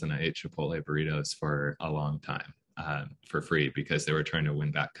coupons. And I ate Chipotle burritos for a long time for free because they were trying to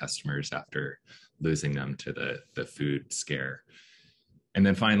win back customers after losing them to the food scare. And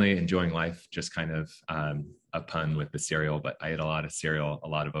then finally, enjoying life, just kind of a pun with the cereal, but I ate a lot of cereal, a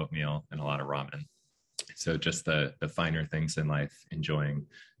lot of oatmeal, and a lot of ramen. So just the finer things in life, enjoying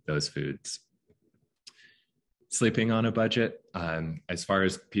those foods. Sleeping on a budget. As far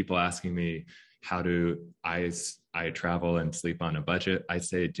as people asking me, how do I travel and sleep on a budget? I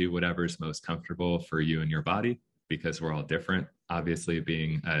say do whatever's most comfortable for you and your body, because we're all different. Obviously,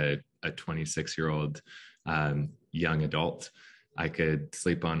 being a 26-year-old young adult, I could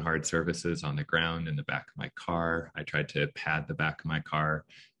sleep on hard surfaces on the ground in the back of my car. I tried to pad the back of my car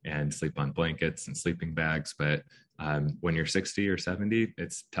and sleep on blankets and sleeping bags. But when you're 60 or 70,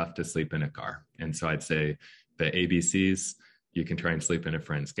 it's tough to sleep in a car. And so I'd say the ABCs, you can try and sleep in a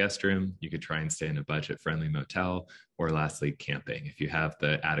friend's guest room. You could try and stay in a budget-friendly motel, or lastly, camping. If you have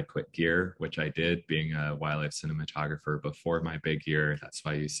the adequate gear, which I did, being a wildlife cinematographer before my big year, that's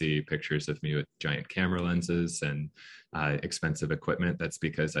why you see pictures of me with giant camera lenses and expensive equipment. That's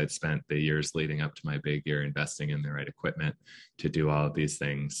because I'd spent the years leading up to my big year investing in the right equipment to do all of these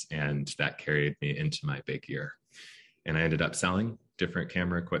things, and that carried me into my big year. And I ended up selling different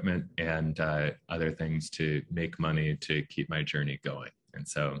camera equipment and other things to make money to keep my journey going. And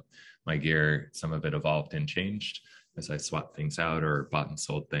so my gear, some of it evolved and changed as I swapped things out or bought and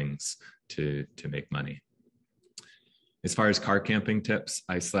sold things to make money. As far as car camping tips,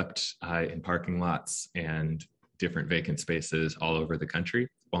 I slept in parking lots and different vacant spaces all over the country.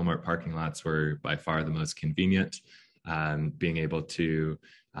 Walmart parking lots were by far the most convenient. Being able to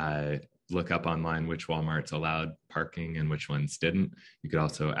look up online which Walmarts allowed parking and which ones didn't. You could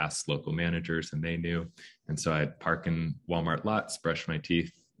also ask local managers and they knew. And so I'd park in Walmart lots, brush my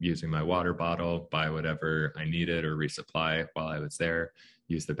teeth using my water bottle, buy whatever I needed or resupply while I was there,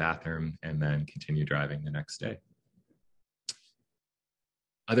 use the bathroom, and then continue driving the next day.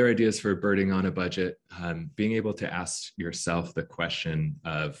 Other ideas for birding on a budget, being able to ask yourself the question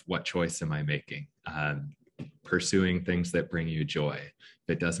of what choice am I making? Pursuing things that bring you joy. If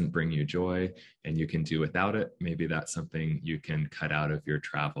it doesn't bring you joy and you can do without it, maybe that's something you can cut out of your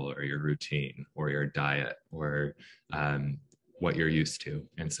travel or your routine or your diet or what you're used to.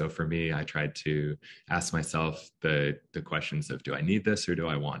 And so for me, I tried to ask myself the questions of, do I need this or do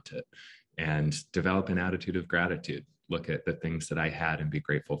I want it? And develop an attitude of gratitude. Look at the things that I had and be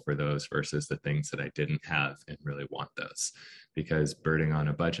grateful for those versus the things that I didn't have and really want those. Because birding on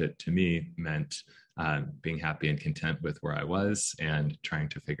a budget to me meant being happy and content with where I was and trying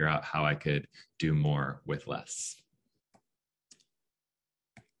to figure out how I could do more with less.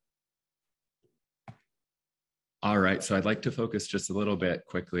 All right, so I'd like to focus just a little bit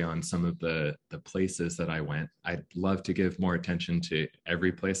quickly on some of the places that I went. I'd love to give more attention to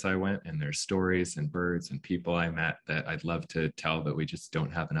every place I went and their stories and birds and people I met that I'd love to tell, but we just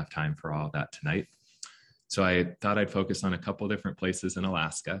don't have enough time for all of that tonight. So I thought I'd focus on a couple different places in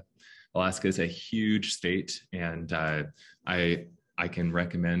Alaska. Alaska is a huge state, and I can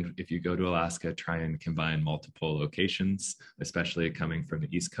recommend, if you go to Alaska, try and combine multiple locations, especially coming from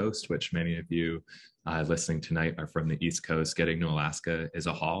the East Coast, which many of you listening tonight are from the East Coast. Getting to Alaska is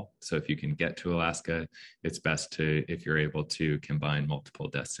a haul. So if you can get to Alaska, it's best to, if you're able to, combine multiple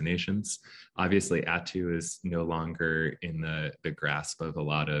destinations. Obviously, Attu is no longer in the grasp of a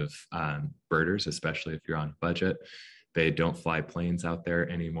lot of birders, especially if you're on a budget. They don't fly planes out there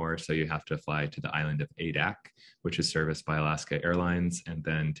anymore, so you have to fly to the island of Adak, which is serviced by Alaska Airlines, and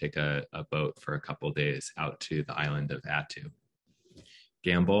then take a boat for a couple of days out to the island of Attu.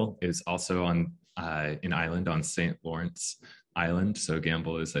 Gamble is also on an island on St. Lawrence Island. So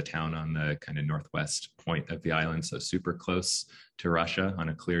Gamble is a town on the kind of northwest point of the island, so super close to Russia. On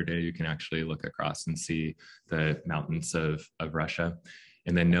a clear day, you can actually look across and see the mountains of Russia.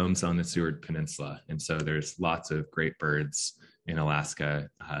 And then Nome's on the Seward Peninsula. And so there's lots of great birds in Alaska,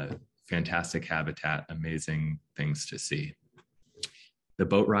 fantastic habitat, amazing things to see. The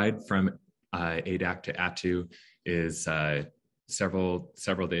boat ride from Adak to Attu is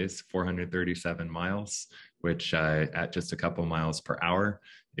several days, 437 miles, which at just a couple miles per hour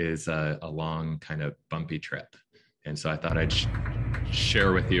is a long kind of bumpy trip. And so I thought I'd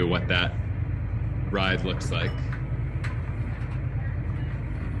share with you what that ride looks like.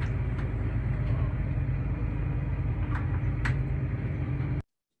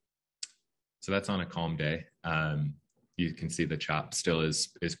 So that's on a calm day. You can see the chop still is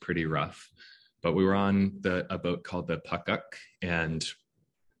pretty rough, but we were on a boat called the Puckuk and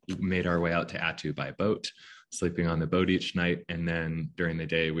made our way out to Attu by boat, sleeping on the boat each night. And then during the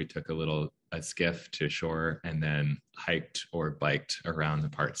day, we took a skiff to shore and then hiked or biked around the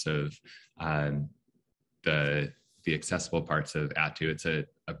parts of the accessible parts of Attu. It's a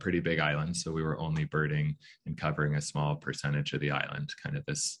pretty big island, so we were only birding and covering a small percentage of the island, kind of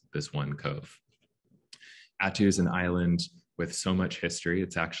this one cove. Attu is an island with so much history.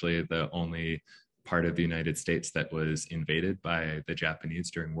 It's actually the only part of the United States that was invaded by the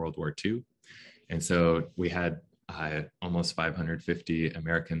Japanese during World War II. And so we had almost 550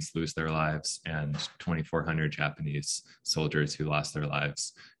 Americans lose their lives and 2,400 Japanese soldiers who lost their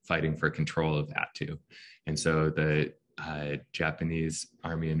lives fighting for control of Attu. And so the Japanese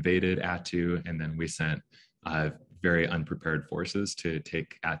army invaded Attu, and then we sent very unprepared forces to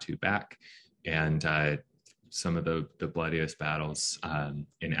take Attu back. And some of the bloodiest battles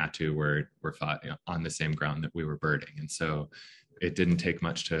in Attu were fought on the same ground that we were birding. And so it didn't take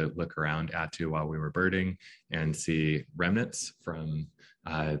much to look around Attu while we were birding and see remnants from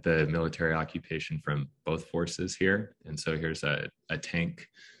the military occupation from both forces here. And so here's a tank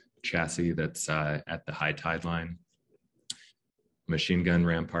chassis that's at the high tide line, machine gun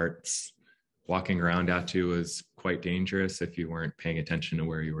ramparts. Walking around Attu was quite dangerous if you weren't paying attention to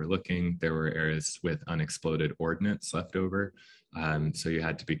where you were looking. There were areas with unexploded ordnance left over. So you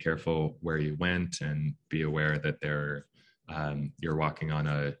had to be careful where you went and be aware that you're walking on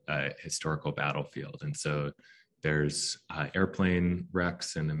a historical battlefield. And so There's airplane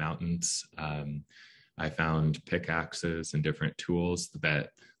wrecks in the mountains. I found pickaxes and different tools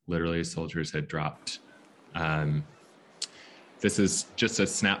that literally soldiers had dropped. This is just a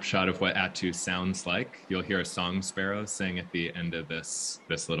snapshot of what Attu sounds like. You'll hear a song sparrow sing at the end of this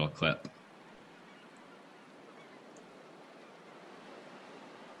little clip.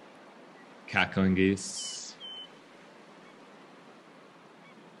 Cackling geese.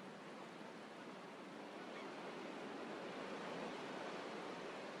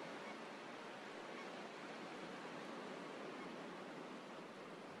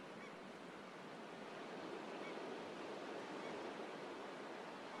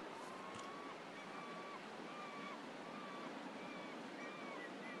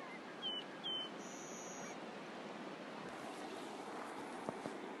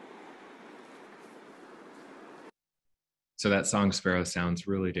 So that song sparrow sounds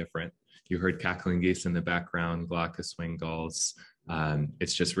really different. You heard cackling geese in the background, glaucous wing gulls.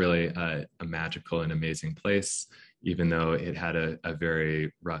 It's just really a magical and amazing place, even though it had a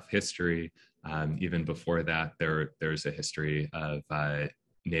very rough history. Even before that, there's a history of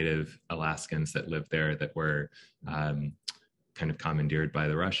native Alaskans that lived there that were kind of commandeered by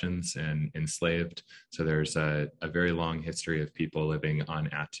the Russians and enslaved. So there's a very long history of people living on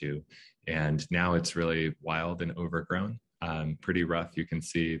Attu. And now it's really wild and overgrown. Pretty rough. You can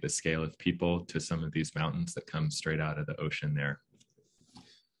see the scale of people to some of these mountains that come straight out of the ocean there.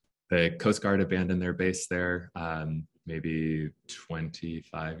 The Coast Guard abandoned their base there maybe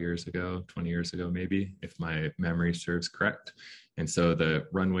 25 years ago, 20 years ago, maybe, if my memory serves correct. And so the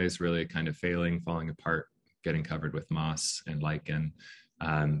runway's really kind of failing, falling apart, getting covered with moss and lichen.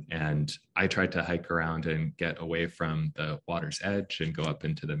 And I tried to hike around and get away from the water's edge and go up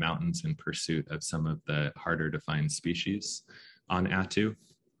into the mountains in pursuit of some of the harder to find species on Attu.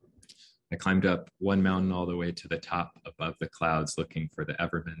 I climbed up one mountain all the way to the top above the clouds looking for the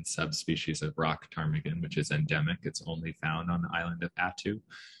Everman subspecies of rock ptarmigan, which is endemic. It's only found on the island of Attu.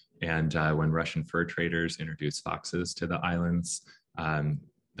 And when Russian fur traders introduced foxes to the islands,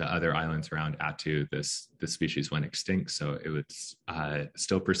 the other islands around Attu, this species went extinct. So it was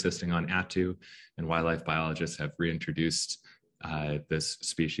still persisting on Attu, and wildlife biologists have reintroduced this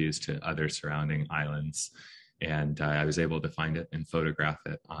species to other surrounding islands. And I was able to find it and photograph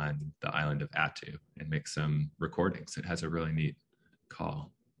it on the island of Attu and make some recordings. It has a really neat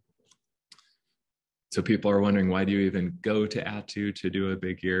call. So people are wondering, why do you even go to Attu to do a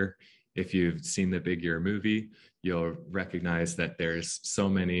big year? If you've seen the Big Year movie, you'll recognize that there's so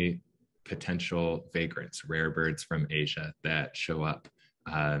many potential vagrants, rare birds from Asia that show up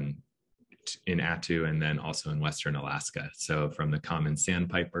in Attu and then also in Western Alaska. So from the common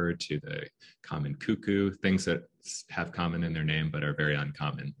sandpiper to the common cuckoo, things that have common in their name but are very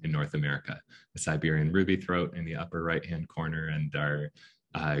uncommon in North America. The Siberian ruby throat in the upper right-hand corner, and our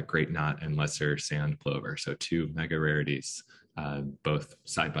great knot and lesser sand plover. So two mega rarities, both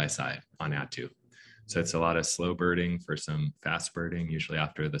side by side on Attu. So it's a lot of slow birding for some fast birding. Usually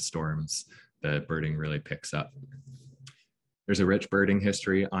after the storms, the birding really picks up. There's a rich birding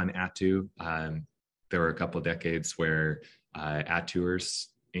history on Attu. There were a couple decades where Attuers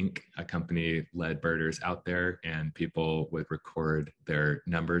Inc., a company, led birders out there, and people would record their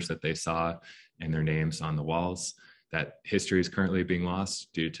numbers that they saw and their names on the walls. That history is currently being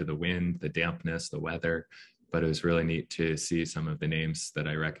lost due to the wind, the dampness, the weather, but it was really neat to see some of the names that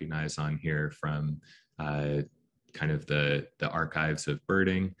I recognize on here from kind of the archives of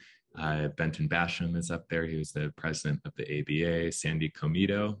birding. Benton Basham is up there. He was the president of the ABA. Sandy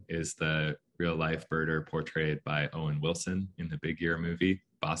Comito is the real life birder portrayed by Owen Wilson in the Big Year movie,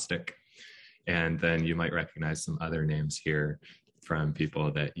 Bostic. And then you might recognize some other names here from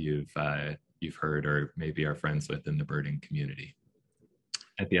people that you've heard or maybe are friends with in the birding community.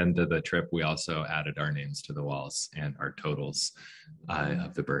 At the end of the trip, we also added our names to the walls and our totals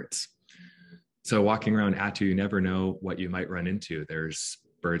of the birds. So walking around Attu, you never know what you might run into. There's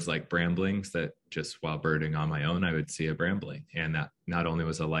birds like bramblings that just while birding on my own, I would see a brambling. And that not only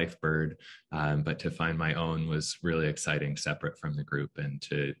was a life bird, but to find my own was really exciting, separate from the group. And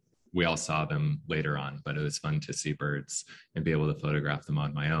we all saw them later on, but it was fun to see birds and be able to photograph them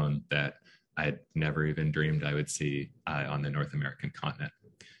on my own that I'd never even dreamed I would see on the North American continent.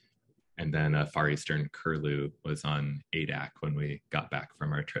 And then a Far Eastern curlew was on Adak when we got back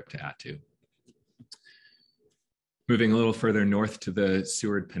from our trip to Attu. Moving a little further north to the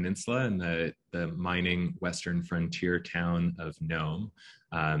Seward Peninsula and the mining western frontier town of Nome,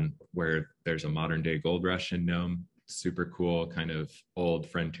 where there's a modern day gold rush in Nome, super cool kind of old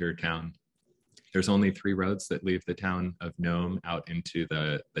frontier town. There's only 3 roads that leave the town of Nome out into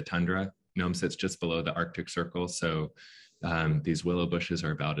the tundra Nome sits just below the Arctic Circle. So these willow bushes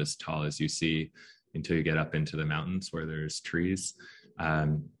are about as tall as you see until you get up into the mountains where there's trees.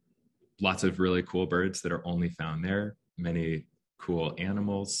 Lots of really cool birds that are only found there. Many cool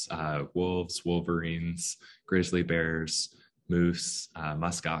animals, wolves, wolverines, grizzly bears, moose,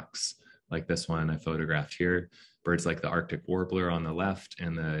 muskox, like this one I photographed here. Birds like the Arctic warbler on the left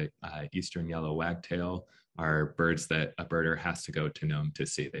and the eastern yellow wagtail are birds that a birder has to go to Nome to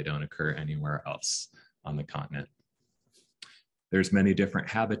see. They don't occur anywhere else on the continent. There's many different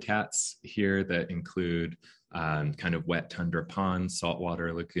habitats here that include kind of wet tundra ponds,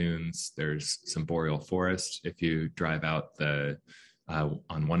 saltwater lagoons. There's some boreal forest. If you drive out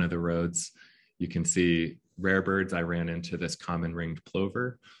on one of the roads, you can see rare birds. I ran into this common ringed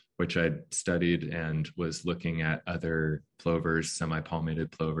plover, which I'd studied and was looking at other plovers,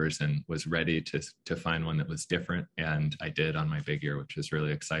 semi-palmated plovers, and was ready to find one that was different. And I did on my big ear, which was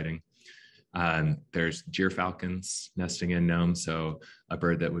really exciting. There's gyrfalcons nesting in Nome. So a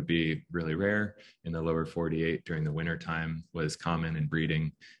bird that would be really rare in the lower 48 during the wintertime was common and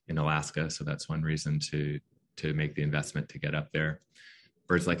breeding in Alaska. So that's one reason to make the investment to get up there.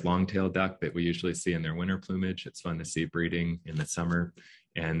 Birds like long-tailed duck that we usually see in their winter plumage. It's fun to see breeding in the summer.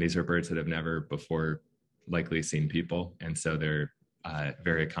 And these are birds that have never before likely seen people. And so they're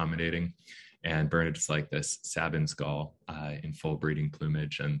very accommodating. And birds like this Sabin's gull in full breeding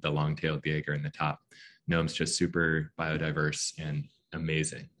plumage and the long-tailed Jaeger in the top. Nome's just super biodiverse and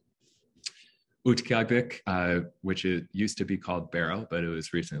amazing. Utqiagvik, which it used to be called Barrow, but it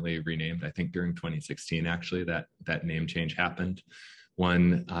was recently renamed, I think during 2016, actually, that name change happened.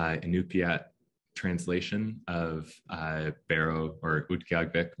 One Inupiat translation of Barrow or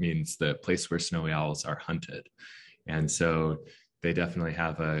Utqiagvik means the place where snowy owls are hunted. And so they definitely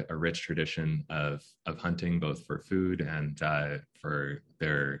have a rich tradition of hunting, both for food and for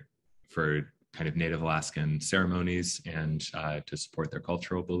kind of Native Alaskan ceremonies and to support their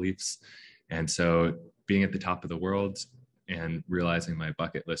cultural beliefs. And so being at the top of the world and realizing my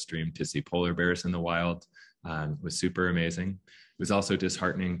bucket list dream to see polar bears in the wild was super amazing. It was also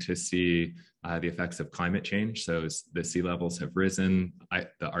disheartening to see the effects of climate change. So the sea levels have risen,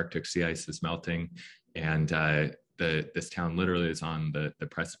 the Arctic sea ice is melting, and this town literally is on the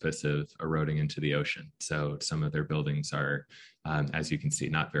precipice of eroding into the ocean. So some of their buildings are, as you can see,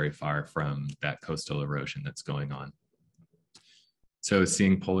 not very far from that coastal erosion that's going on. So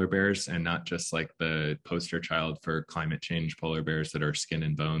seeing polar bears, and not just like the poster child for climate change polar bears that are skin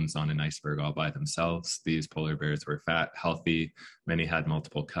and bones on an iceberg all by themselves. These polar bears were fat, healthy, many had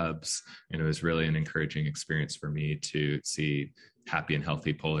multiple cubs, and it was really an encouraging experience for me to see happy and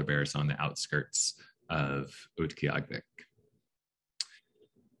healthy polar bears on the outskirts of Utqiagvik.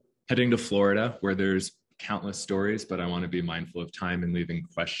 Heading to Florida, where there's countless stories, but I want to be mindful of time and leaving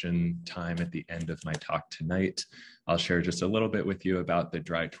question time at the end of my talk tonight. I'll share just a little bit with you about the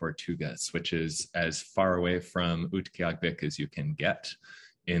dry Tortugas, which is as far away from Utqiagvik as you can get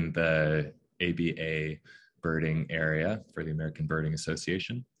in the ABA birding area for the American Birding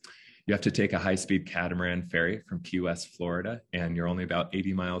Association. You have to take a high-speed catamaran ferry from Key West, Florida, and you're only about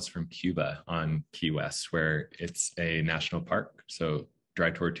 80 miles from Cuba on Key West, where it's a national park. So Dry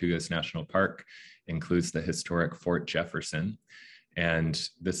Tortugas National Park includes the historic Fort Jefferson. And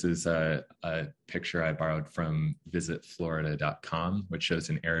this is a picture I borrowed from visitflorida.com, which shows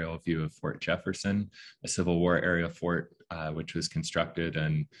an aerial view of Fort Jefferson, a Civil War era fort, which was constructed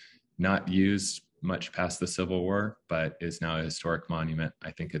and not used much past the Civil War, but is now a historic monument.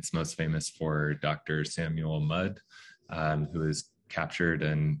 I think it's most famous for Dr. Samuel Mudd, who was captured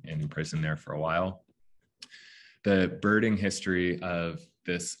and imprisoned there for a while. The birding history of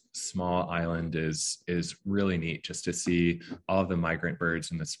this small island is really neat, just to see all of the migrant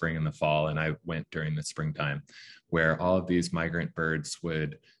birds in the spring and the fall. And I went during the springtime, where all of these migrant birds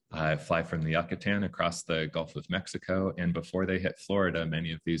would fly from the Yucatan across the Gulf of Mexico. And before they hit Florida,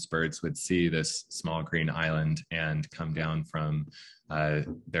 many of these birds would see this small green island and come down from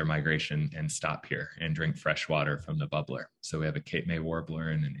their migration and stop here and drink fresh water from the bubbler. So we have a Cape May warbler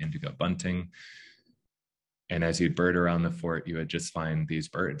and an indigo bunting. And as you'd bird around the fort, you would just find these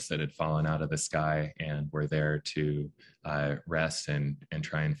birds that had fallen out of the sky and were there to rest and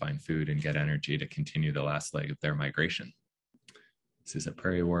try and find food and get energy to continue the last leg of their migration. This is a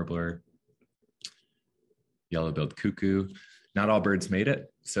prairie warbler, yellow-billed cuckoo. Not all birds made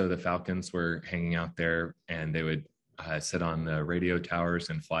it. So the falcons were hanging out there, and they would sit on the radio towers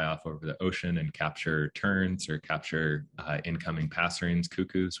and fly off over the ocean and capture terns or capture incoming passerines.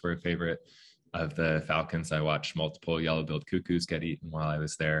 Cuckoos were a favorite of the falcons. I watched multiple yellow-billed cuckoos get eaten while I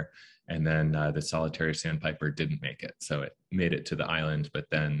was there. And then the solitary sandpiper didn't make it. So it made it to the island, but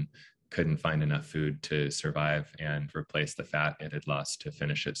then couldn't find enough food to survive and replace the fat it had lost to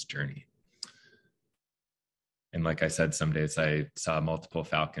finish its journey. And like I said, some days I saw multiple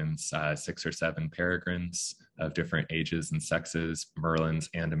falcons, 6 or 7 peregrines of different ages and sexes, merlins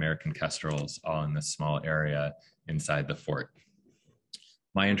and American kestrels, all in this small area inside the fort.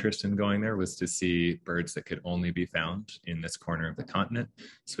 My interest in going there was to see birds that could only be found in this corner of the continent,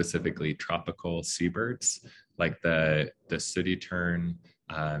 specifically tropical seabirds like the sooty tern,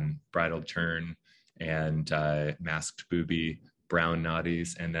 bridal tern, and masked booby, brown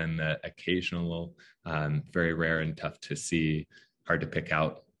noddies, and then the occasional, very rare and tough to see, hard to pick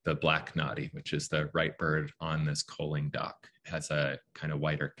out, the black noddy, which is the right bird on this coaling dock. It has a kind of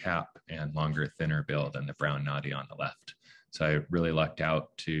whiter cap and longer, thinner bill than the brown noddy on the left. So I really lucked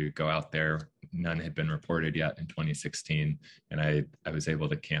out to go out there. None had been reported yet in 2016. And I was able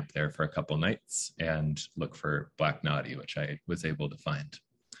to camp there for a couple nights and look for black noddy, which I was able to find.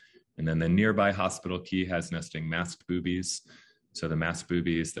 And then the nearby Hospital Key has nesting masked boobies. So the masked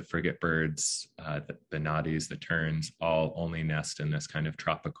boobies, the frigate birds, the noddies, the terns, all only nest in this kind of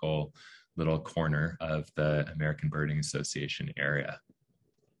tropical little corner of the American Birding Association area.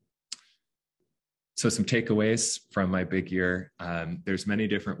 So some takeaways from my big year. There's many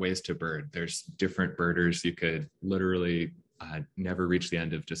different ways to bird. There's different birders. You could literally never reach the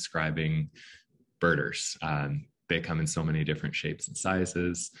end of describing birders. They come in so many different shapes and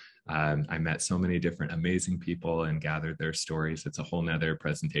sizes. I met so many different amazing people and gathered their stories. It's a whole nother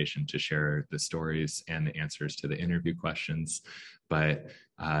presentation to share the stories and the answers to the interview questions. But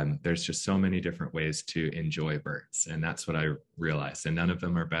there's just so many different ways to enjoy birds. And that's what I realized. And none of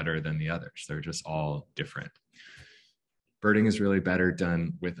them are better than the others. They're just all different. Birding is really better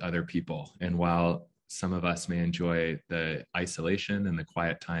done with other people. And while some of us may enjoy the isolation and the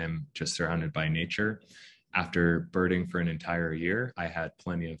quiet time just surrounded by nature, after birding for an entire year, I had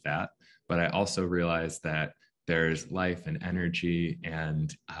plenty of that. But I also realized that there's life and energy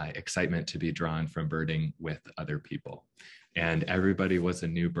and excitement to be drawn from birding with other people. And everybody was a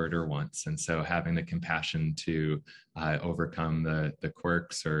new birder once. And so having the compassion to overcome the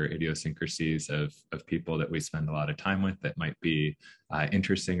quirks or idiosyncrasies of people that we spend a lot of time with that might be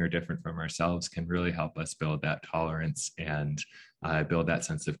interesting or different from ourselves can really help us build that tolerance and build that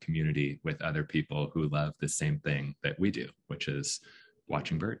sense of community with other people who love the same thing that we do, which is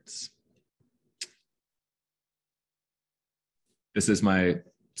watching birds. This is my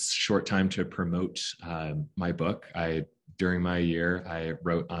short time to promote my book. During my year, I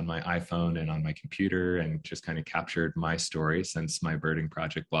wrote on my iPhone and on my computer and just kind of captured my story, since my birding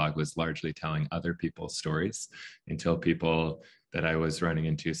project blog was largely telling other people's stories, until people that I was running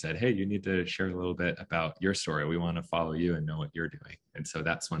into said, hey, you need to share a little bit about your story. We want to follow you and know what you're doing. And so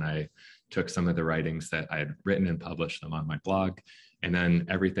that's when I took some of the writings that I had written and published them on my blog. And then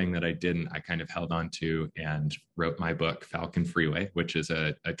everything that I didn't, I kind of held on to and wrote my book, Falcon Freeway, which is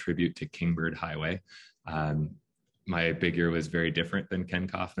a tribute to Kingbird Highway. My big year was very different than Ken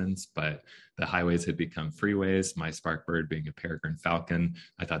Kaufman's, but the highways had become freeways. My spark bird being a peregrine falcon,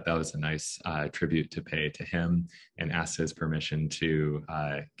 I thought that was a nice tribute to pay to him, and asked his permission to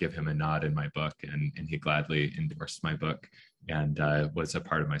give him a nod in my book. And he gladly endorsed my book and was a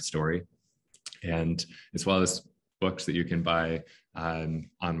part of my story. And as well as books that you can buy on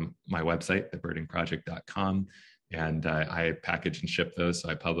my website, thebirdingproject.com. And I package and ship those. So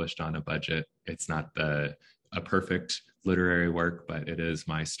I published on a budget. It's not a perfect literary work, but it is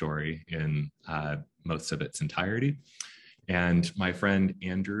my story in most of its entirety. And my friend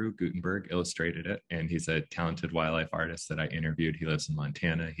Andrew Gutenberg illustrated it, and he's a talented wildlife artist that I interviewed. He lives in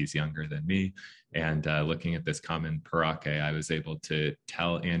Montana. He's younger than me. And looking at this common paraque, I was able to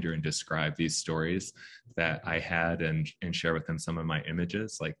tell Andrew and describe these stories that I had and share with him some of my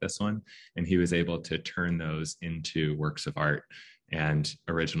images like this one. And he was able to turn those into works of art and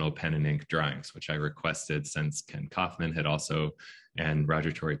original pen and ink drawings, which I requested, since Ken Kaufman had also, and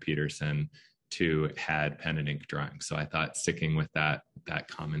Roger Tory Peterson too, had pen and ink drawings. So I thought, sticking with that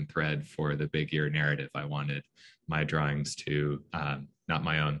common thread for the big year narrative, I wanted my drawings to, not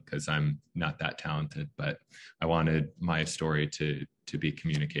my own, because I'm not that talented, but I wanted my story to be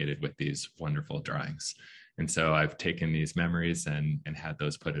communicated with these wonderful drawings. And so I've taken these memories and had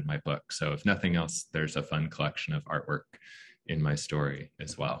those put in my book. So if nothing else, there's a fun collection of artwork in my story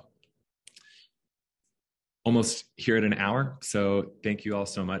as well. Almost here at an hour. So thank you all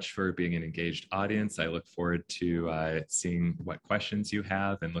so much for being an engaged audience. I look forward to seeing what questions you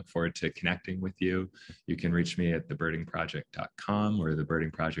have and look forward to connecting with you. You can reach me at thebirdingproject.com or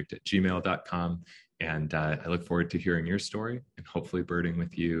thebirdingproject@gmail.com. And I look forward to hearing your story and hopefully birding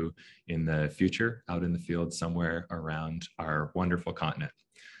with you in the future, out in the field somewhere around our wonderful continent.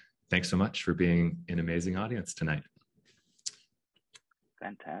 thanks so much for being an amazing audience tonight.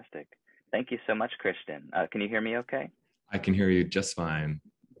 Fantastic. Thank you so much, Christian. Can you hear me okay? I can hear you just fine.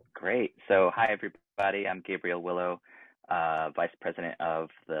 Great. So hi, everybody. I'm Gabriel Willow, Vice President of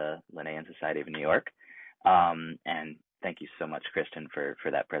the Linnaean Society of New York. And thank you so much, Christian, for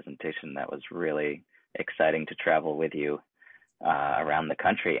that presentation. That was really exciting to travel with you around the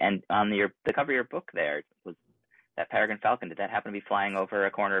country. And on the cover of your book there was that peregrine falcon. Did that happen to be flying over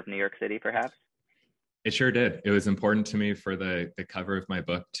a corner of New York City, perhaps? It sure did. It was important to me for the cover of my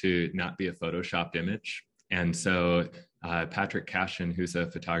book to not be a photoshopped image. And so Patrick Cashin, who's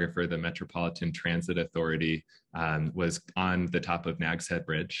a photographer, the Metropolitan Transit Authority, was on the top of Nag's Head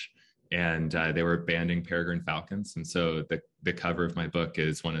Bridge, and they were banding peregrine falcons. And so the cover of my book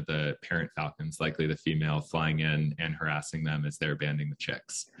is one of the parent falcons, likely the female, flying in and harassing them as they're banding the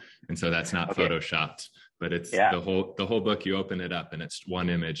chicks. And so that's not photoshopped, but it's the whole book. You open it up and it's one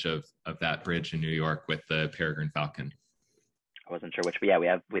image of that bridge in New York with the peregrine falcon. I wasn't sure which,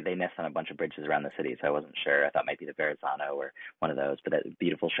 but they nest on a bunch of bridges around the city, so I wasn't sure. I thought it might be the Verrazano or one of those, but that's a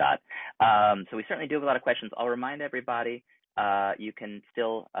beautiful shot. So we certainly do have a lot of questions. I'll remind everybody, you can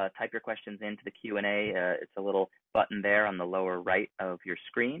still type your questions into the Q&A. It's a little button there on the lower right of your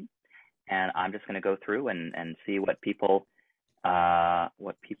screen, and I'm just going to go through and see what people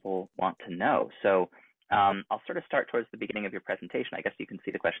want to know. So I'll sort of start towards the beginning of your presentation. I guess you can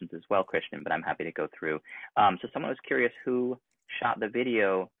see the questions as well, Christian, but I'm happy to go through. So someone was curious who shot the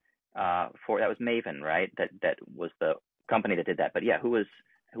video that was Maven, right? That was the company that did that. But yeah, who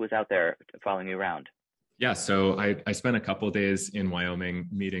was out there following you around? Yeah, so I spent a couple of days in Wyoming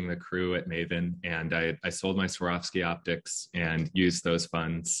meeting the crew at Maven, and I sold my Swarovski optics and used those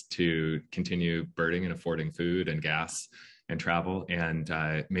funds to continue birding and affording food and gas and travel. And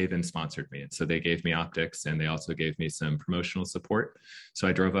Maven sponsored me. And so they gave me optics, and they also gave me some promotional support. So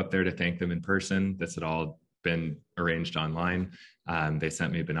I drove up there to thank them in person. This had all been arranged online. They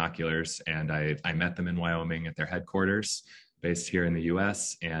sent me binoculars, and I met them in Wyoming at their headquarters based here in the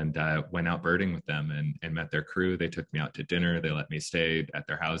US, and went out birding with them and met their crew. They took me out to dinner. They let me stay at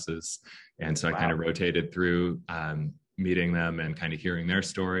their houses. And so I kind of rotated through meeting them and kind of hearing their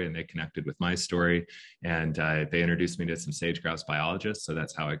story, and they connected with my story. And they introduced me to some sage-grouse biologists. So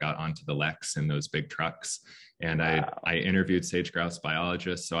that's how I got onto the Lex in those big trucks. And I interviewed sage-grouse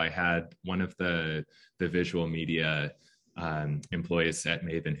biologists. So I had one of the visual media employees at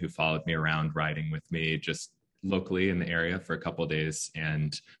Maven who followed me around riding with me just locally in the area for a couple of days.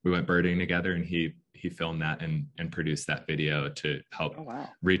 And we went birding together, and he filmed that and produced that video to help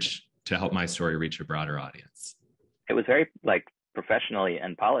help my story reach a broader audience. It was very professionally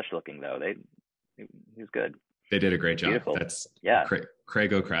and polished looking though. He was good. They did a great job. Beautiful. That's yeah.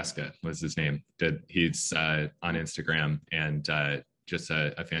 Craig Okraska was his name. He's on Instagram, and just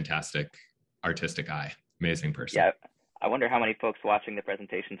a fantastic artistic eye. Amazing person. Yeah. I wonder how many folks watching the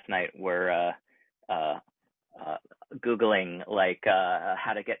presentation tonight were Googling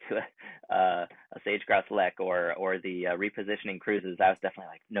how to get to a sage-grouse lek or the repositioning cruises. I was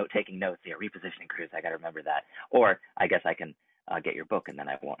definitely taking notes here. Repositioning cruise, I got to remember that. Or I guess I can get your book, and then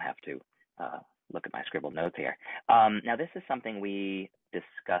I won't have to look at my scribbled notes here. Now, this is something we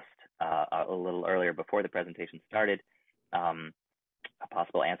discussed a little earlier before the presentation started, a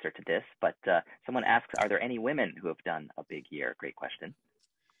possible answer to this, but someone asks, are there any women who have done a big year? Great question.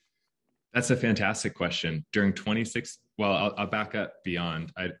 That's a fantastic question. During 26, well, I'll back up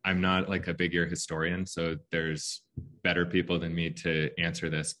beyond. I'm not a big year historian, so there's better people than me to answer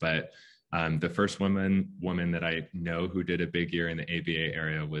this. But the first woman that I know who did a big year in the ABA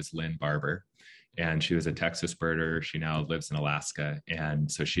area was Lynn Barber, and she was a Texas birder. She now lives in Alaska, and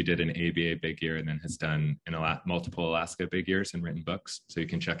so she did an ABA big year and then has done multiple Alaska big years and written books. So you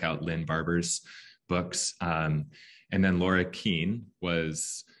can check out Lynn Barber's books. And then Laura Keene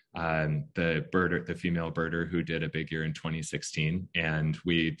was the female birder who did a big year in 2016, and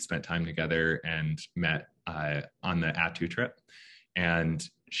we spent time together and met on the Attu trip. And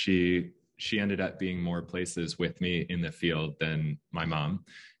she ended up being more places with me in the field than my mom,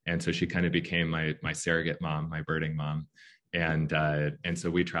 and so she kind of became my surrogate mom, my birding mom. And so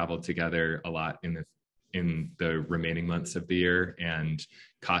we traveled together a lot in the remaining months of the year, and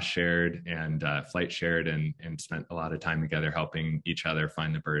cost shared and flight shared, and spent a lot of time together helping each other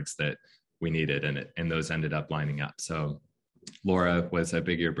find the birds that we needed, and those ended up lining up. So Laura was a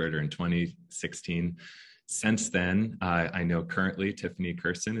big year birder in 2016. Since then, I know currently Tiffany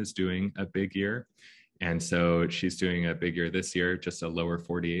Kirsten is doing a big year. And so she's doing a big year this year, just a lower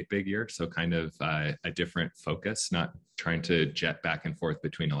 48 big year. So kind of a different focus, not trying to jet back and forth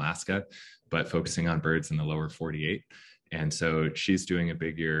between Alaska, but focusing on birds in the lower 48. And so she's doing a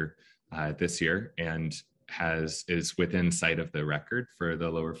big year this year, and is within sight of the record for the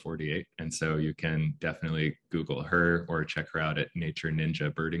lower 48. And so you can definitely Google her or check her out at Nature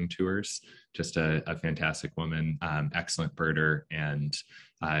Ninja Birding Tours. Just a fantastic woman, excellent birder, and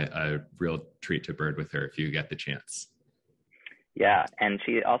a real treat to bird with her if you get the chance. Yeah, and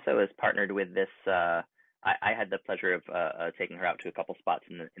she also is partnered with this. I had the pleasure of taking her out to a couple spots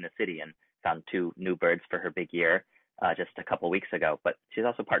in the city and found 2 new birds for her big year just a couple weeks ago. But she's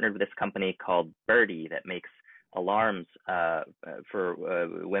also partnered with this company called Birdie that makes alarms for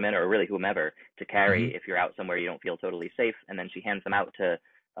women, or really whomever, to carry if you're out somewhere you don't feel totally safe. And then she hands them out to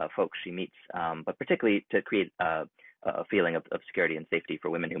folks she meets, but particularly to create a feeling of security and safety for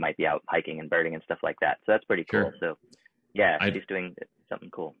women who might be out hiking and birding and stuff like that. So that's pretty cool. So yeah, she's doing something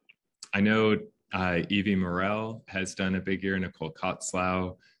cool. I know Evie Morell has done a big year, Nicole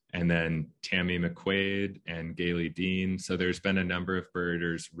Kotzlau, and then Tammy McQuaid and Gailey Dean. So there's been a number of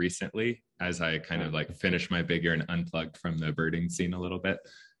birders recently as I kind of like finished my big year and unplugged from the birding scene a little bit.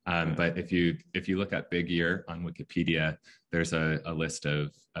 But if you look at big year on Wikipedia, there's a list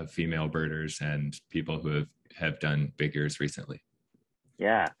of female birders and people who have done big years recently.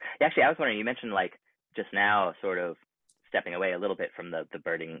 Yeah. Actually, I was wondering, you mentioned like just now sort of stepping away a little bit from the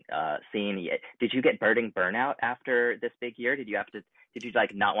birding scene. Did you get birding burnout after this big year? Did you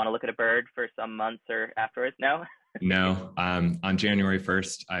like not want to look at a bird for some months or afterwards? No? No. On January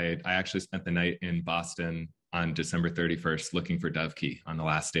 1st, I actually spent the night in Boston on December 31st looking for dovekie on the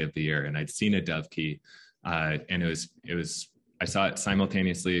last day of the year. And I'd seen a dovekie, and it was I saw it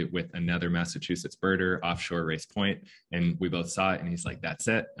simultaneously with another Massachusetts birder offshore Race Point, and we both saw it, and he's like, "That's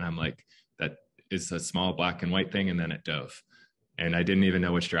it." And I'm like, "That is a small black and white thing," and then it dove. And I didn't even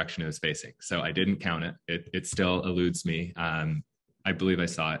know which direction it was facing. So I didn't count it. It still eludes me. I believe I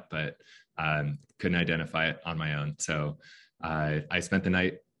saw it, but couldn't identify it on my own. So I spent the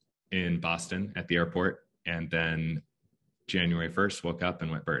night in Boston at the airport, and then January 1st woke up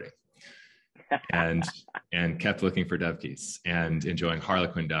and went birding and kept looking for dovekies and enjoying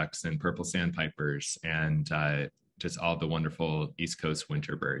harlequin ducks and purple sandpipers and just all the wonderful East Coast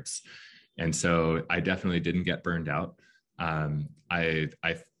winter birds. And so I definitely didn't get burned out. I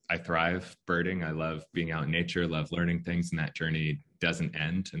thrive birding. I love being out in nature, love learning things, and that journey doesn't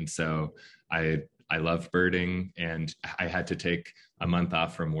end. And so I love birding, and I had to take a month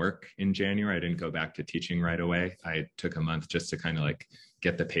off from work in January. I didn't go back to teaching right away. I took a month just to kind of like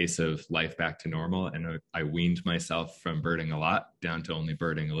get the pace of life back to normal. And I weaned myself from birding a lot down to only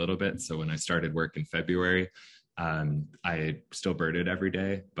birding a little bit. So when I started work in February, I still birded every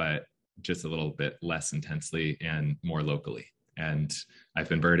day, but just a little bit less intensely and more locally. And I've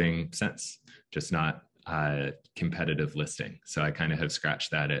been birding since, just not competitive listing. So I kind of have scratched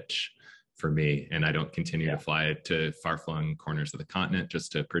that itch for me. And I don't continue to fly to far-flung corners of the continent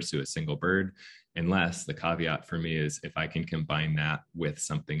just to pursue a single bird, unless the caveat for me is if I can combine that with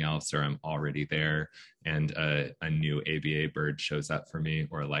something else, or I'm already there and a new ABA bird shows up for me,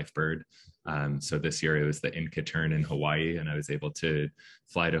 or a life bird. So this year it was the Inca tern in Hawaii, and I was able to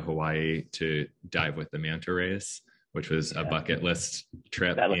fly to Hawaii to dive with the manta rays, which was a bucket list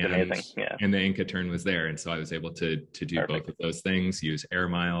trip. That looked amazing. Yeah. And the Inca tern was there. And so I was able to do both of those things, use air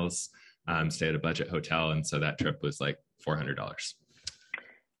miles, stay at a budget hotel. And so that trip was like $400.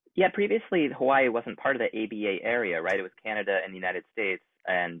 Yeah, previously Hawaii wasn't part of the ABA area, right? It was Canada and the United States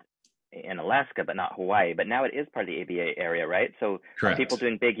and Alaska, but not Hawaii. But now it is part of the ABA area, right? So Correct. Are people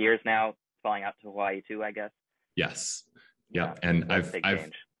doing big years now, flying out to Hawaii too, I guess? Yes. Yep. Yeah, and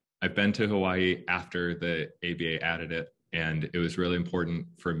I've been to Hawaii after the ABA added it. And it was really important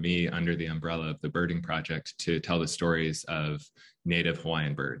for me, under the umbrella of the Birding Project, to tell the stories of native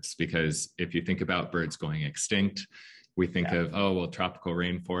Hawaiian birds. Because if you think about birds going extinct, we think of, tropical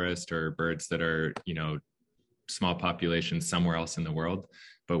rainforest or birds that are, small populations somewhere else in the world.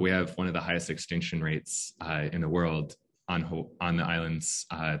 But we have one of the highest extinction rates in the world on the islands,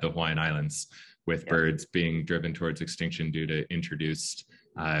 the Hawaiian Islands, with birds being driven towards extinction due to introduced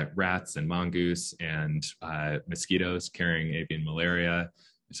rats and mongoose and mosquitoes carrying avian malaria.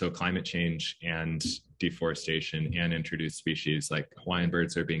 So climate change and deforestation and introduced species like Hawaiian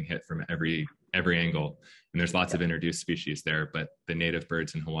birds are being hit from every angle. And there's lots of introduced species there, but the native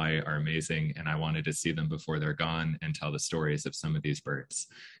birds in Hawaii are amazing. And I wanted to see them before they're gone and tell the stories of some of these birds.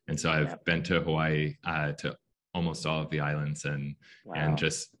 And so I've been to Hawaii, to almost all of the islands, and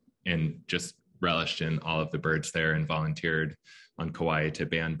just relished in all of the birds there, and volunteered on Kauai to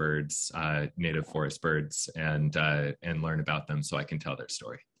ban birds, native forest birds, and learn about them so I can tell their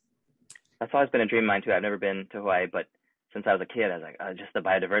story. That's always been a dream of mine too. I've never been to Hawaii, but since I was a kid, I was like, just the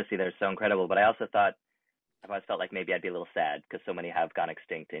biodiversity there is so incredible. But I also thought I've always felt like maybe I'd be a little sad because so many have gone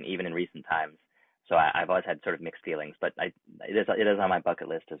extinct, and even in recent times. So I've always had sort of mixed feelings, but it is on my bucket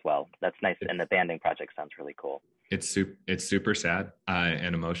list as well. That's nice, and the banding project sounds really cool. It's super sad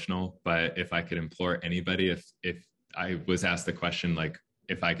and emotional. But if I could implore anybody, if I was asked the question, like,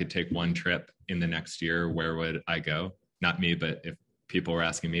 if I could take one trip in the next year, where would I go? Not me, but if people were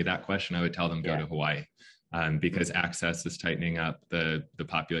asking me that question, I would tell them go to Hawaii, because access is tightening up. The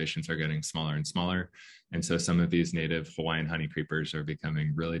populations are getting smaller and smaller. And so some of these native Hawaiian honey creepers are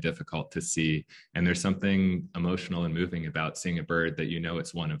becoming really difficult to see. And there's something emotional and moving about seeing a bird that you know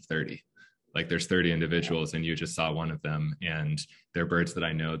it's one of 30. Like there's 30 individuals and you just saw one of them. And they're birds that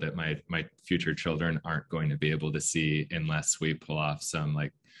I know that my future children aren't going to be able to see unless we pull off some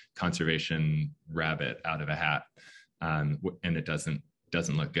like conservation rabbit out of a hat. And it doesn't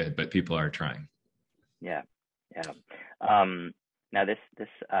look good, but people are trying. Yeah. Now this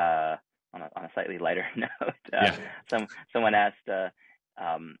on a slightly lighter note, someone asked,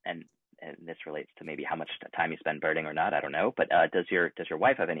 and this relates to maybe how much time you spend birding or not, I don't know, but does your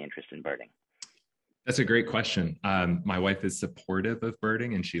wife have any interest in birding? That's a great question. My wife is supportive of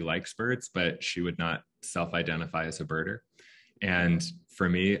birding and she likes birds, but she would not self-identify as a birder. And for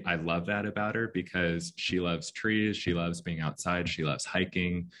me, I love that about her because she loves trees, she loves being outside, she loves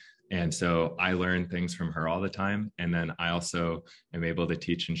hiking. And so I learn things from her all the time. And then I also am able to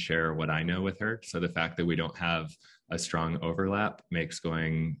teach and share what I know with her. So the fact that we don't have a strong overlap makes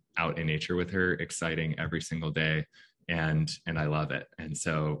going out in nature with her exciting every single day. And I love it. And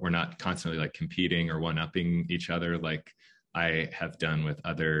so we're not constantly like competing or one-upping each other like I have done with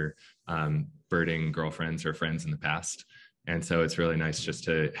other birding girlfriends or friends in the past. And so it's really nice just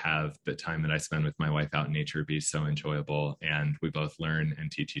to have the time that I spend with my wife out in nature be so enjoyable. And we both learn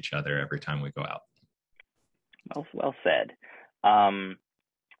and teach each other every time we go out. Well said.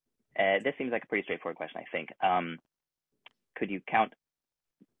 This seems like a pretty straightforward question, I think. Could you count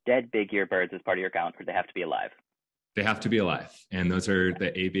dead big ear birds as part of your count, or do they have to be alive? They have to be alive. And those are the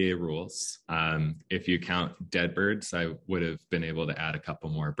ABA rules. If you count dead birds, I would have been able to add a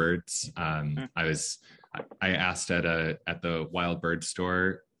couple more birds. I asked at the wild bird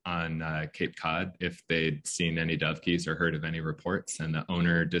store on Cape Cod if they'd seen any dovekies or heard of any reports, and the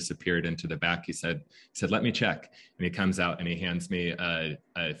owner disappeared into the back. He said, let me check. And he comes out and he hands me a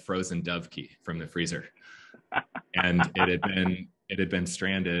frozen dovekie from the freezer. And it had been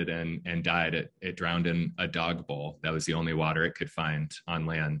stranded and died. It drowned in a dog bowl. That was the only water it could find on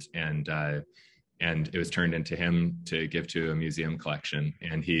land. And it was turned into him to give to a museum collection.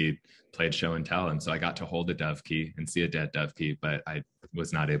 And he played show and tell. And so I got to hold a dovekie and see a dead dovekie, but I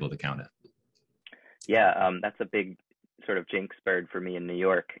was not able to count it. Yeah, that's a big sort of jinx bird for me in New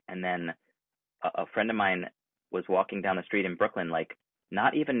York. And then a friend of mine was walking down the street in Brooklyn, like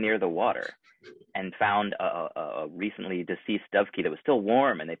not even near the water, and found a recently deceased dovekie that was still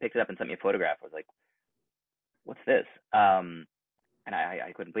warm. And they picked it up and sent me a photograph. I was like, what's this? And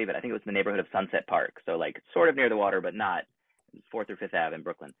I couldn't believe it. I think it was in the neighborhood of Sunset Park. So like sort of near the water, but not 4th or 5th Ave in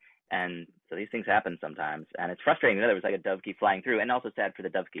Brooklyn. And so these things happen sometimes. And it's frustrating that there was like a dovekie flying through, and also sad for the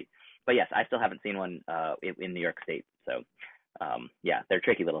dovekie. But yes, I still haven't seen one in New York State. So yeah, they're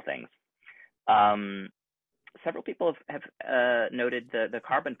tricky little things. Several people have noted the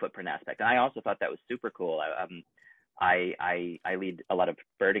carbon footprint aspect. And I also thought that was super cool. I lead a lot of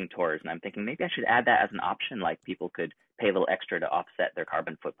birding tours, and I'm thinking maybe I should add that as an option, like people could pay a little extra to offset their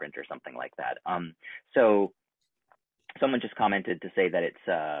carbon footprint or something like that. So someone just commented to say that it's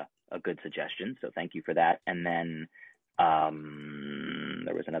a good suggestion, so thank you for that. And then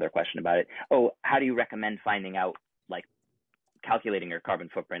there was another question about it. Oh, how do you recommend finding out, like calculating your carbon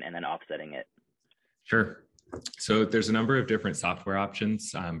footprint and then offsetting it? Sure. So there's a number of different software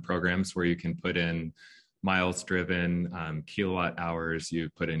options, programs where you can put in miles driven, kilowatt hours. You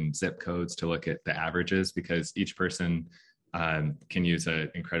put in zip codes to look at the averages, because each person can use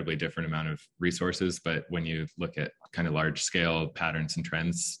an incredibly different amount of resources. But when you look at kind of large scale patterns and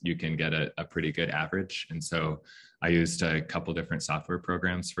trends, you can get a pretty good average. And so I used a couple different software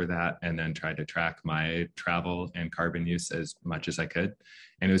programs for that, and then tried to track my travel and carbon use as much as I could.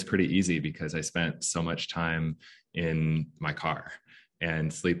 And it was pretty easy because I spent so much time in my car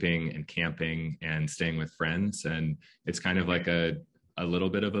and sleeping and camping and staying with friends. And it's kind of like a little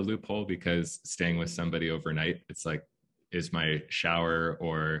bit of a loophole, because staying with somebody overnight, it's like, is my shower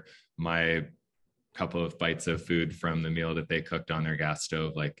or my couple of bites of food from the meal that they cooked on their gas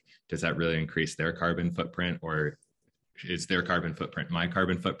stove, like, does that really increase their carbon footprint, or is their carbon footprint my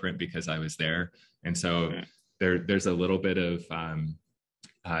carbon footprint because I was there? And so there's a little bit of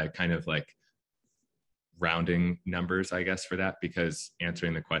kind of like rounding numbers, I guess, for that, because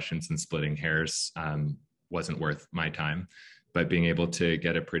answering the questions and splitting hairs wasn't worth my time. But being able to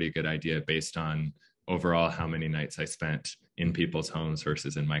get a pretty good idea based on overall how many nights I spent in people's homes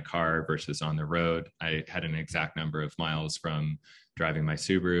versus in my car versus on the road. I had an exact number of miles from driving my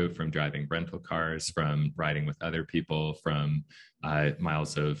Subaru, from driving rental cars, from riding with other people, from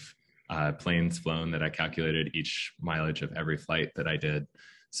miles of planes flown that I calculated each mileage of every flight that I did.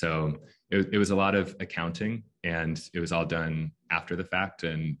 So it was a lot of accounting, and it was all done after the fact.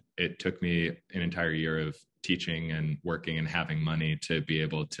 And it took me an entire year of teaching and working and having money to be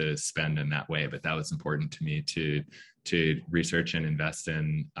able to spend in that way. But that was important to me to research and invest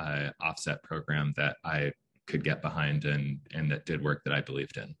in an offset program that I could get behind and that did work that I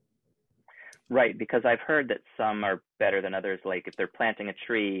believed in. Right, because I've heard that some are better than others. Like if they're planting a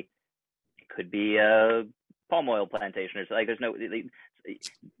tree, it could be a palm oil plantation or so. Like there's no,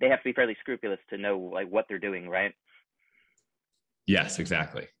 they have to be fairly scrupulous to know like what they're doing, right? Yes,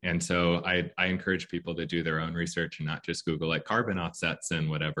 exactly. And so I encourage people to do their own research and not just Google like carbon offsets and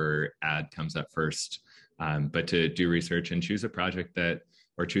whatever ad comes up first, but to do research and choose a project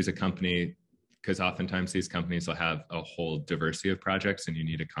or choose a company, because oftentimes these companies will have a whole diversity of projects and you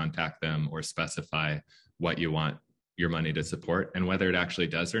need to contact them or specify what you want your money to support. And whether it actually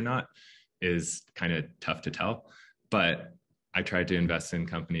does or not is kind of tough to tell. But I tried to invest in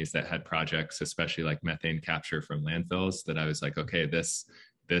companies that had projects, especially like methane capture from landfills, that I was like, okay, this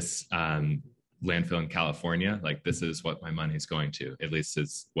landfill in California, like this is what my money's going to, at least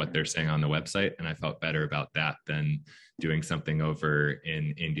is what they're saying on the website. And I felt better about that than doing something over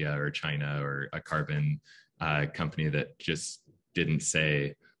in India or China or a carbon company that just didn't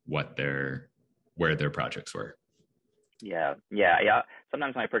say where their projects were. Yeah.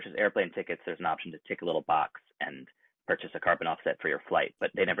 Sometimes when I purchase airplane tickets, there's an option to tick a little box and purchase a carbon offset for your flight, but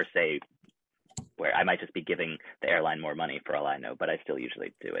they never say where. I might just be giving the airline more money for all I know, but I still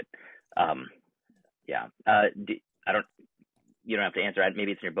usually do it. You don't have to answer.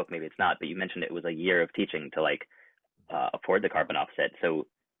 Maybe it's in your book, maybe it's not, but you mentioned it was a year of teaching to afford the carbon offset. So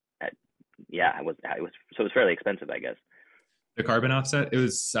it was fairly expensive, I guess. The carbon offset, it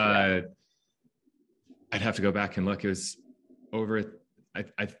was, I'd have to go back and look. It was over,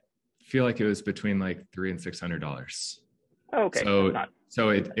 I feel like it was between like $300 and $600. Oh, okay. So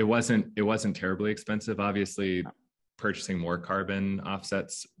it wasn't terribly expensive. Obviously, purchasing more carbon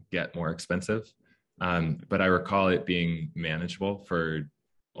offsets get more expensive. But I recall it being manageable for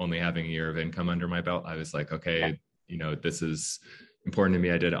only having a year of income under my belt. I was like, okay, this is important to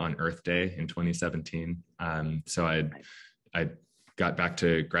me. I did it on Earth Day in 2017. So I got back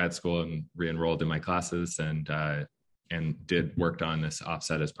to grad school and re-enrolled in my classes and worked on this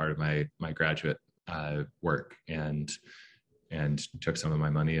offset as part of my graduate work and took some of my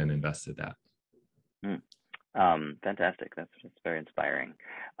money and invested that. Fantastic. That's very inspiring.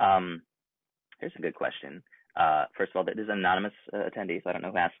 Here's a good question. First of all, this is an anonymous attendee, so I don't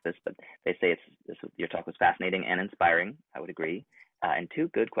know who asked this, but they say your talk was fascinating and inspiring. I would agree. And two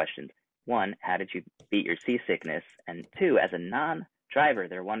good questions. One, how did you beat your seasickness? And two, as a non-driver,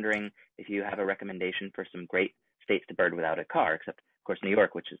 they're wondering if you have a recommendation for some great states to bird without a car, except of course New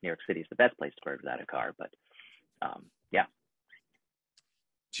York, which is New York City, is the best place to bird without a car. But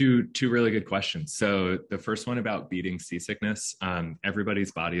Two really good questions. So the first one about beating seasickness,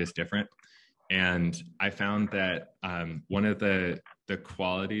 everybody's body is different. And I found that one of the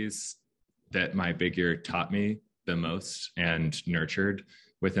qualities that my big year taught me the most and nurtured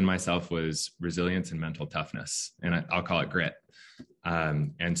within myself was resilience and mental toughness. And I'll call it grit.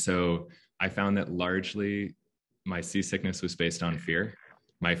 And so I found that largely my seasickness was based on fear.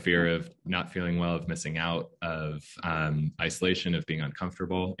 My fear of not feeling well, of missing out, of isolation, of being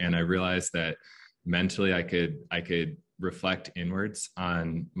uncomfortable. And I realized that mentally I could reflect inwards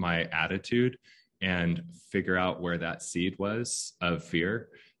on my attitude and figure out where that seed was of fear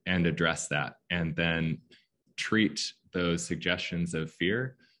and address that. And then treat those suggestions of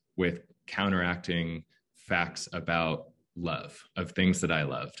fear with counteracting facts about love, of things that I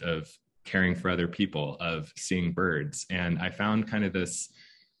loved, of caring for other people, of seeing birds. And I found kind of this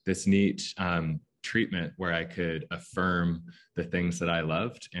neat treatment where I could affirm the things that I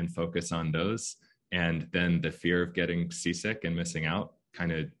loved and focus on those. And then the fear of getting seasick and missing out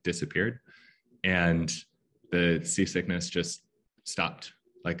kind of disappeared. And the seasickness just stopped.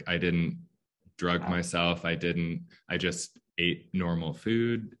 Like I didn't drug myself. I just ate normal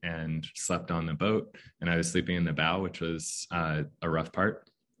food and slept on the boat. And I was sleeping in the bow, which was a rough part.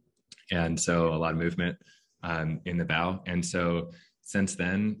 And so a lot of movement in the bow. And so since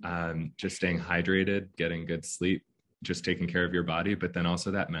then, just staying hydrated, getting good sleep, just taking care of your body, but then also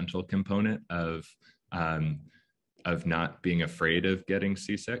that mental component of not being afraid of getting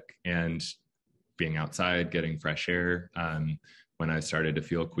seasick and being outside, getting fresh air. When I started to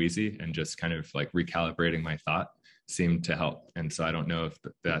feel queasy, and just kind of like recalibrating my thought seemed to help. And so I don't know if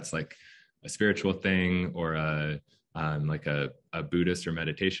that's like a spiritual thing or like a Buddhist or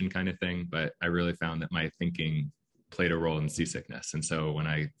meditation kind of thing, but I really found that my thinking played a role in seasickness. And so when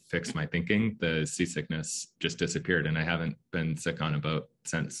I fixed my thinking, the seasickness just disappeared, and I haven't been sick on a boat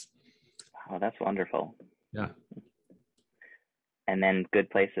since. Oh, that's wonderful. Yeah. And then good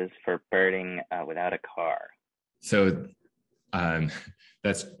places for birding without a car. So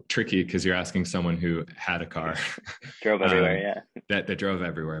that's tricky because you're asking someone who had a car. Drove everywhere, yeah. That drove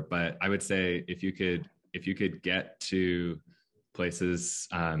everywhere. But I would say if you could get to places,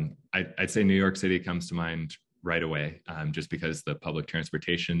 I'd say New York City comes to mind right away, just because the public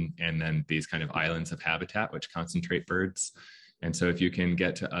transportation and then these kind of islands of habitat which concentrate birds. And so if you can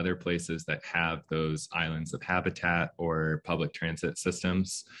get to other places that have those islands of habitat or public transit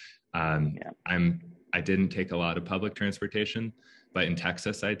systems, I didn't take a lot of public transportation, but in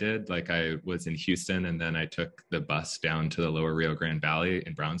Texas I did. Like I was in Houston, and then I took the bus down to the lower Rio Grande Valley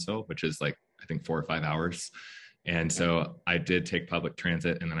in Brownsville, which is like, I think 4 or 5 hours. And so I did take public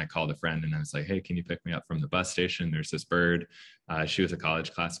transit, and then I called a friend and I was like, hey, can you pick me up from the bus station? There's this bird. She was a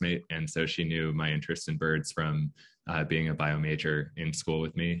college classmate, and so she knew my interest in birds from being a bio major in school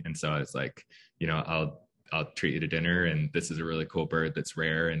with me. And so I was like, I'll treat you to dinner, and this is a really cool bird that's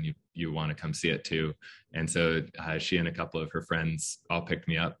rare, and you want to come see it too. And so she and a couple of her friends all picked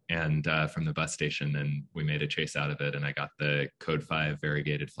me up and from the bus station, and we made a chase out of it. And I got the Code 5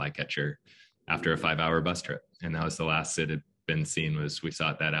 variegated flycatcher after a 5-hour bus trip. And that was the last it had been seen. We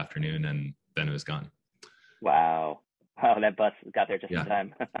saw it that afternoon, and then it was gone. Wow. Oh, that bus got there just in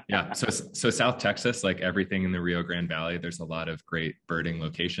time. Yeah. So South Texas, like everything in the Rio Grande Valley, there's a lot of great birding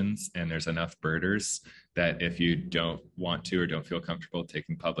locations, and there's enough birders that if you don't want to or don't feel comfortable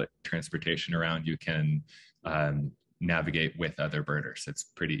taking public transportation around, you can navigate with other birders. It's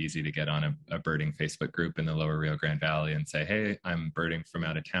pretty easy to get on a birding Facebook group in the lower Rio Grande Valley and say, hey, I'm birding from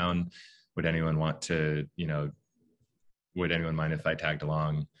out of town. Would anyone want to, would anyone mind if I tagged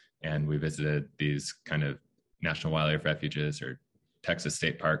along? And we visited these kind of national wildlife refuges or Texas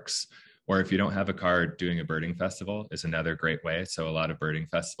state parks. Or if you don't have a car, doing a birding festival is another great way. So a lot of birding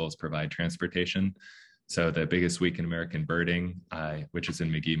festivals provide transportation. So the biggest week in American birding, which is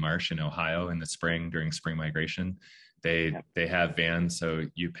in McGee Marsh in Ohio in the spring during spring migration, they have vans. So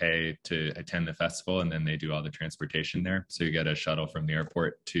you pay to attend the festival, and then they do all the transportation there. So you get a shuttle from the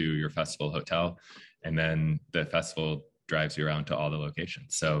airport to your festival hotel, and then the festival drives you around to all the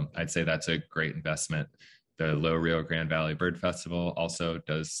locations. So I'd say that's a great investment. The Low Rio Grande Valley Bird Festival also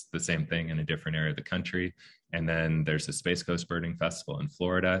does the same thing in a different area of the country. And then there's the Space Coast Birding Festival in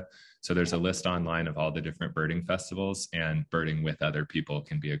Florida. So there's a list online of all the different birding festivals, and birding with other people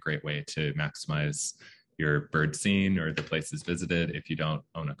can be a great way to maximize your bird scene or the places visited if you don't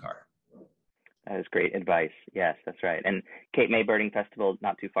own a car. That is great advice. Yes, that's right. And Cape May Birding Festival,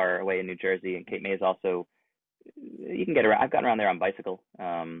 not too far away in New Jersey. And Cape May is also, you can get around. I've gotten around there on bicycle.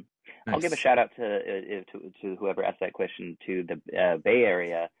 Nice. I'll give a shout out to whoever asked that question, to the Bay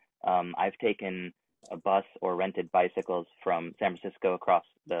Area. I've taken a bus or rented bicycles from San Francisco across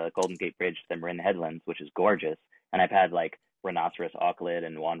the Golden Gate Bridge to the Marin Headlands, which is gorgeous. And I've had like rhinoceros auklet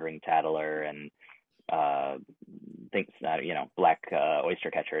and wandering tattler and things, black oyster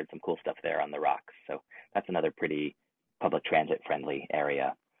catcher and some cool stuff there on the rocks. So that's another pretty public transit friendly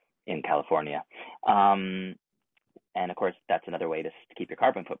area in California. And of course, that's another way to keep your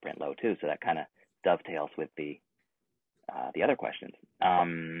carbon footprint low too. So that kind of dovetails with the other questions.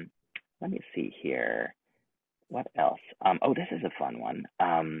 Let me see here. What else? This is a fun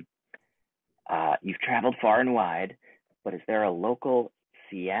one. You've traveled far and wide, but is there a local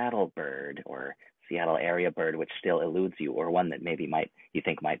Seattle bird or Seattle area bird which still eludes you, or one that maybe you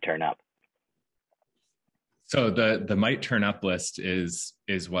think might turn up? So the might turn up list is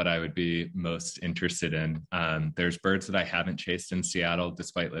what I would be most interested in. There's birds that I haven't chased in Seattle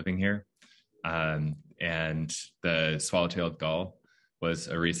despite living here. And the swallow-tailed gull was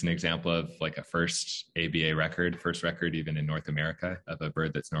a recent example of like a first ABA record, first record even in North America, of a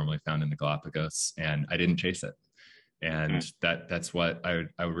bird that's normally found in the Galapagos. And I didn't chase it. And that's what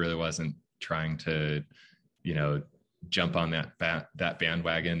I really wasn't trying to, jump on that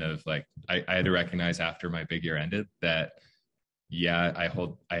bandwagon of like, I had to recognize after my big year ended that, I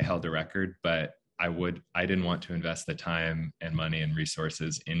held a record, but I didn't want to invest the time and money and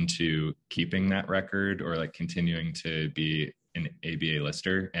resources into keeping that record or like continuing to be an ABA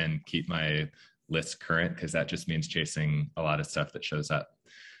lister and keep my list current, because that just means chasing a lot of stuff that shows up.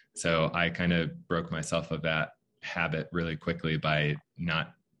 So I kind of broke myself of that habit really quickly by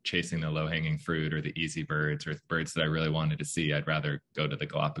not chasing the low-hanging fruit or the easy birds or birds that I really wanted to see, I'd rather go to the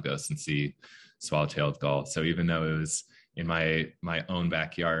Galapagos and see swallow-tailed gull. So even though it was in my own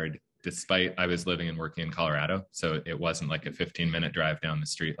backyard, despite I was living and working in Colorado, so it wasn't like a 15-minute drive down the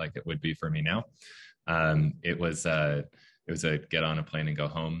street like it would be for me now. It was a get on a plane and go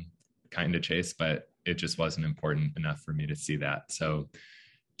home kind of chase, but it just wasn't important enough for me to see that. So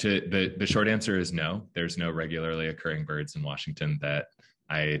the short answer is no. There's no regularly occurring birds in Washington that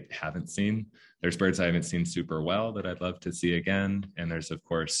I haven't seen. There's birds I haven't seen super well that I'd love to see again. And there's, of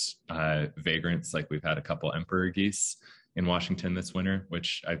course, vagrants, like we've had a couple emperor geese in Washington this winter,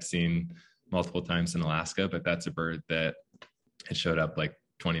 which I've seen multiple times in Alaska, but that's a bird that it showed up like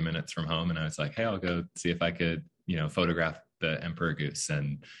 20 minutes from home. And I was like, hey, I'll go see if I could, photograph the emperor goose.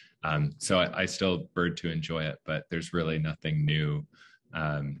 And so I still bird to enjoy it, but there's really nothing new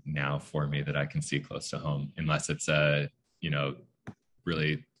now for me that I can see close to home, unless it's a,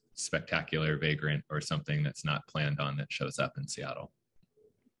 really spectacular vagrant or something that's not planned on that shows up in Seattle.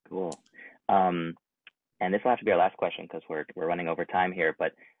 Cool. And this will have to be our last question because we're running over time here,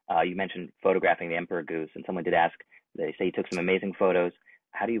 but you mentioned photographing the emperor goose, and someone did ask, they say you took some amazing photos.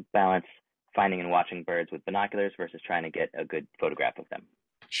 How do you balance finding and watching birds with binoculars versus trying to get a good photograph of them?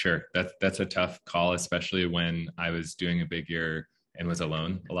 Sure. That's a tough call, especially when I was doing a big year and was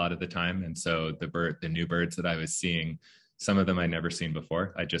alone a lot of the time. And so the new birds that I was seeing, some of them I'd never seen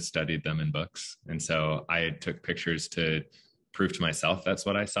before. I just studied them in books. And so I took pictures to prove to myself that's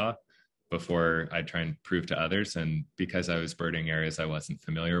what I saw before I'd try and prove to others. And because I was birding areas I wasn't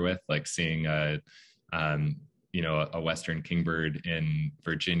familiar with, like seeing a Western kingbird in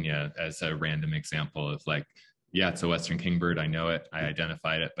Virginia as a random example of like, yeah, it's a Western kingbird. I know it. I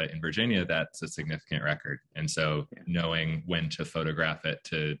identified it. But in Virginia, that's a significant record. And so knowing when to photograph it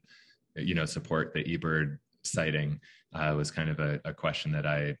to, support the eBird sighting was kind of a question that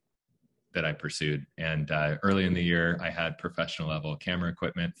I pursued. And early in the year, I had professional level camera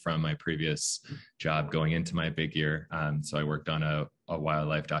equipment from my previous job going into my big year. So I worked on a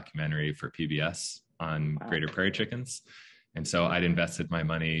wildlife documentary for PBS on greater prairie chickens. And so I'd invested my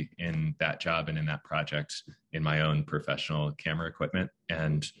money in that job and in that project in my own professional camera equipment.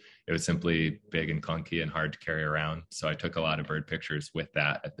 And it was simply big and clunky and hard to carry around. So I took a lot of bird pictures with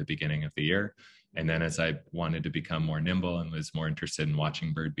that at the beginning of the year. And then as I wanted to become more nimble and was more interested in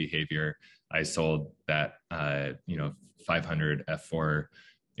watching bird behavior, I sold that, 500 f4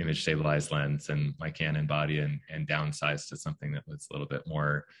 image stabilized lens and my Canon body and downsized to something that was a little bit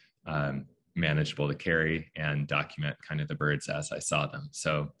more manageable to carry and document kind of the birds as I saw them.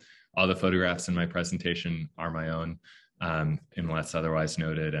 So all the photographs in my presentation are my own, unless otherwise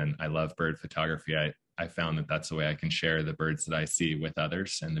noted. And I love bird photography. I found that that's the way I can share the birds that I see with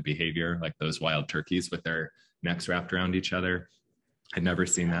others and the behavior, like those wild turkeys with their necks wrapped around each other. I'd never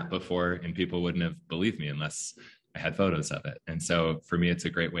seen that before, and people wouldn't have believed me unless I had photos of it. And so for me, it's a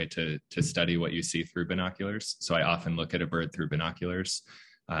great way to study what you see through binoculars. So I often look at a bird through binoculars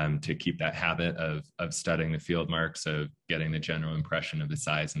to keep that habit of studying the field marks, of getting the general impression of the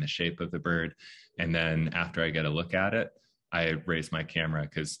size and the shape of the bird. And then after I get a look at it, I raise my camera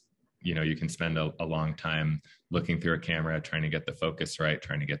because you can spend a long time looking through a camera, trying to get the focus right,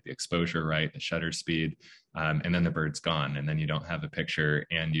 trying to get the exposure right, the shutter speed, and then the bird's gone. And then you don't have a picture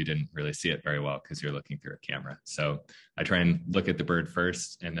and you didn't really see it very well because you're looking through a camera. So I try and look at the bird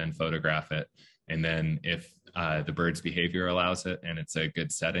first and then photograph it. And then if the bird's behavior allows it and it's a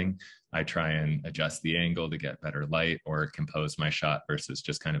good setting, I try and adjust the angle to get better light or compose my shot versus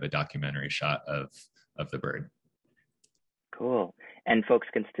just kind of a documentary shot of the bird. Cool. And folks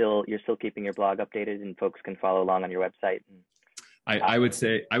you're still keeping your blog updated and folks can follow along on your website? I would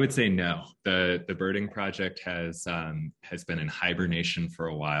say no. The birding project has been in hibernation for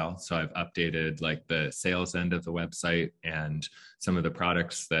a while. So I've updated like the sales end of the website and some of the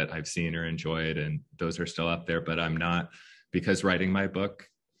products that I've seen or enjoyed, and those are still up there, but I'm not, because writing my book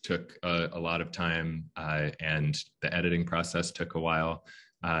took a lot of time and the editing process took a while.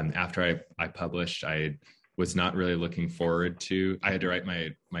 After I published, I was not really looking forward to, I had to write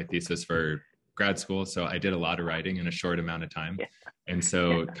my thesis for grad school. So I did a lot of writing in a short amount of time. Yeah. And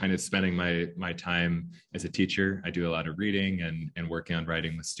so kind of spending my time as a teacher, I do a lot of reading and working on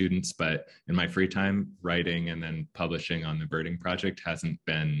writing with students, but in my free time, writing and then publishing on the birding project hasn't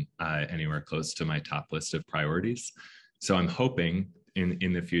been anywhere close to my top list of priorities. So I'm hoping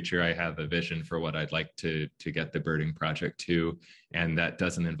in the future, I have a vision for what I'd like to get the birding project to. And that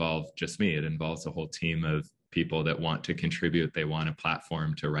doesn't involve just me. It involves a whole team of people that want to contribute. They want a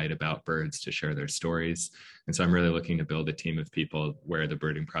platform to write about birds, to share their stories. And so I'm really looking to build a team of people where the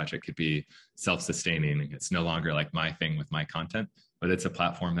birding project could be self-sustaining. It's no longer like my thing with my content. but it's a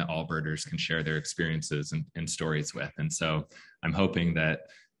platform that all birders can share their experiences and stories with. And so I'm hoping that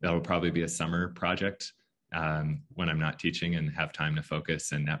that'll probably be a summer project when I'm not teaching and have time to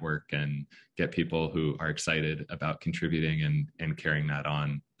focus and network and get people who are excited about contributing and carrying that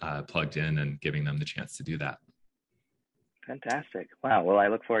on plugged in and giving them the chance to do that. Fantastic. Wow. Well, I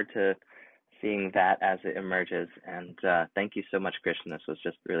look forward to seeing that as it emerges. And thank you so much, Christian. This was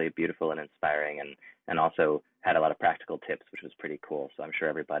just really beautiful and inspiring, and also had a lot of practical tips, which was pretty cool. So I'm sure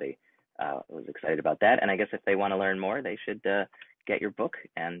everybody was excited about that. And I guess if they want to learn more, they should get your book,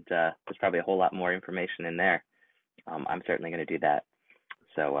 and there's probably a whole lot more information in there. I'm certainly going to do that.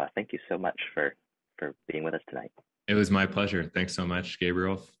 So thank you so much for being with us tonight. It was my pleasure. Thanks so much,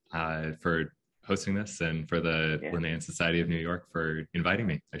 Gabriel, for hosting this, and for the Linnaean Society of New York for inviting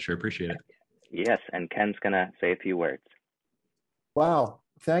me. I sure appreciate it. Yes, and Ken's going to say a few words. Wow.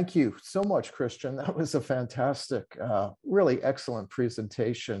 Thank you so much, Christian. That was a fantastic, really excellent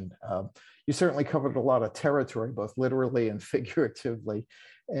presentation. You certainly covered a lot of territory, both literally and figuratively.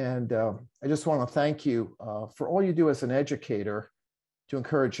 And I just want to thank you for all you do as an educator to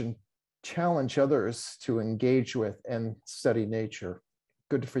encourage and challenge others to engage with and study nature.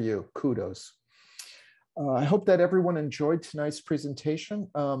 Good for you. Kudos. I hope that everyone enjoyed tonight's presentation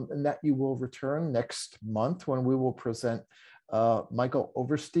and that you will return next month when we will present Michael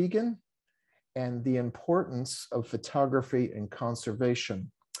Overstegen and the importance of photography and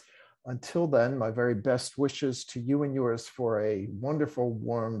conservation. Until then, my very best wishes to you and yours for a wonderful,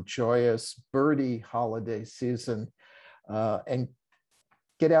 warm, joyous, birdie holiday season, and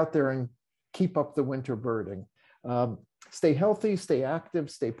get out there and keep up the winter birding. Stay healthy, stay active,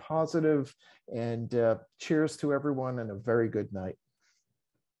 stay positive, and cheers to everyone and a very good night.